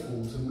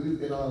merciful to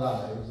move in our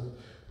lives.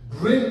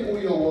 Bring all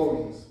your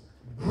worries.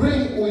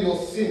 Bring all your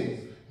sins.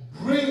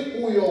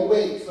 Bring all your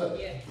weights.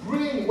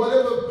 Bring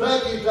whatever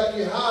baggage that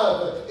you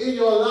have in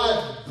your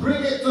life.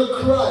 Bring it to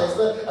Christ.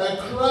 And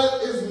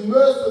Christ is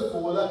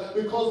merciful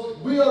because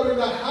we are in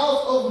the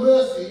house of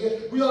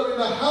mercy. We are in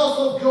the house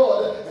of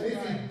God. And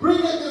if you bring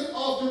it this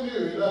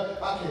afternoon,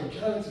 I can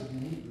guarantee you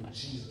meet with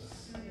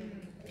Jesus.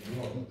 And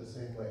you won't meet the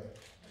same way.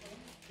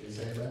 Can you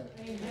say amen?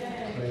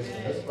 Amen. Praise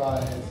God. Let's bow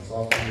our heads this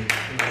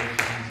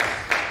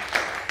afternoon.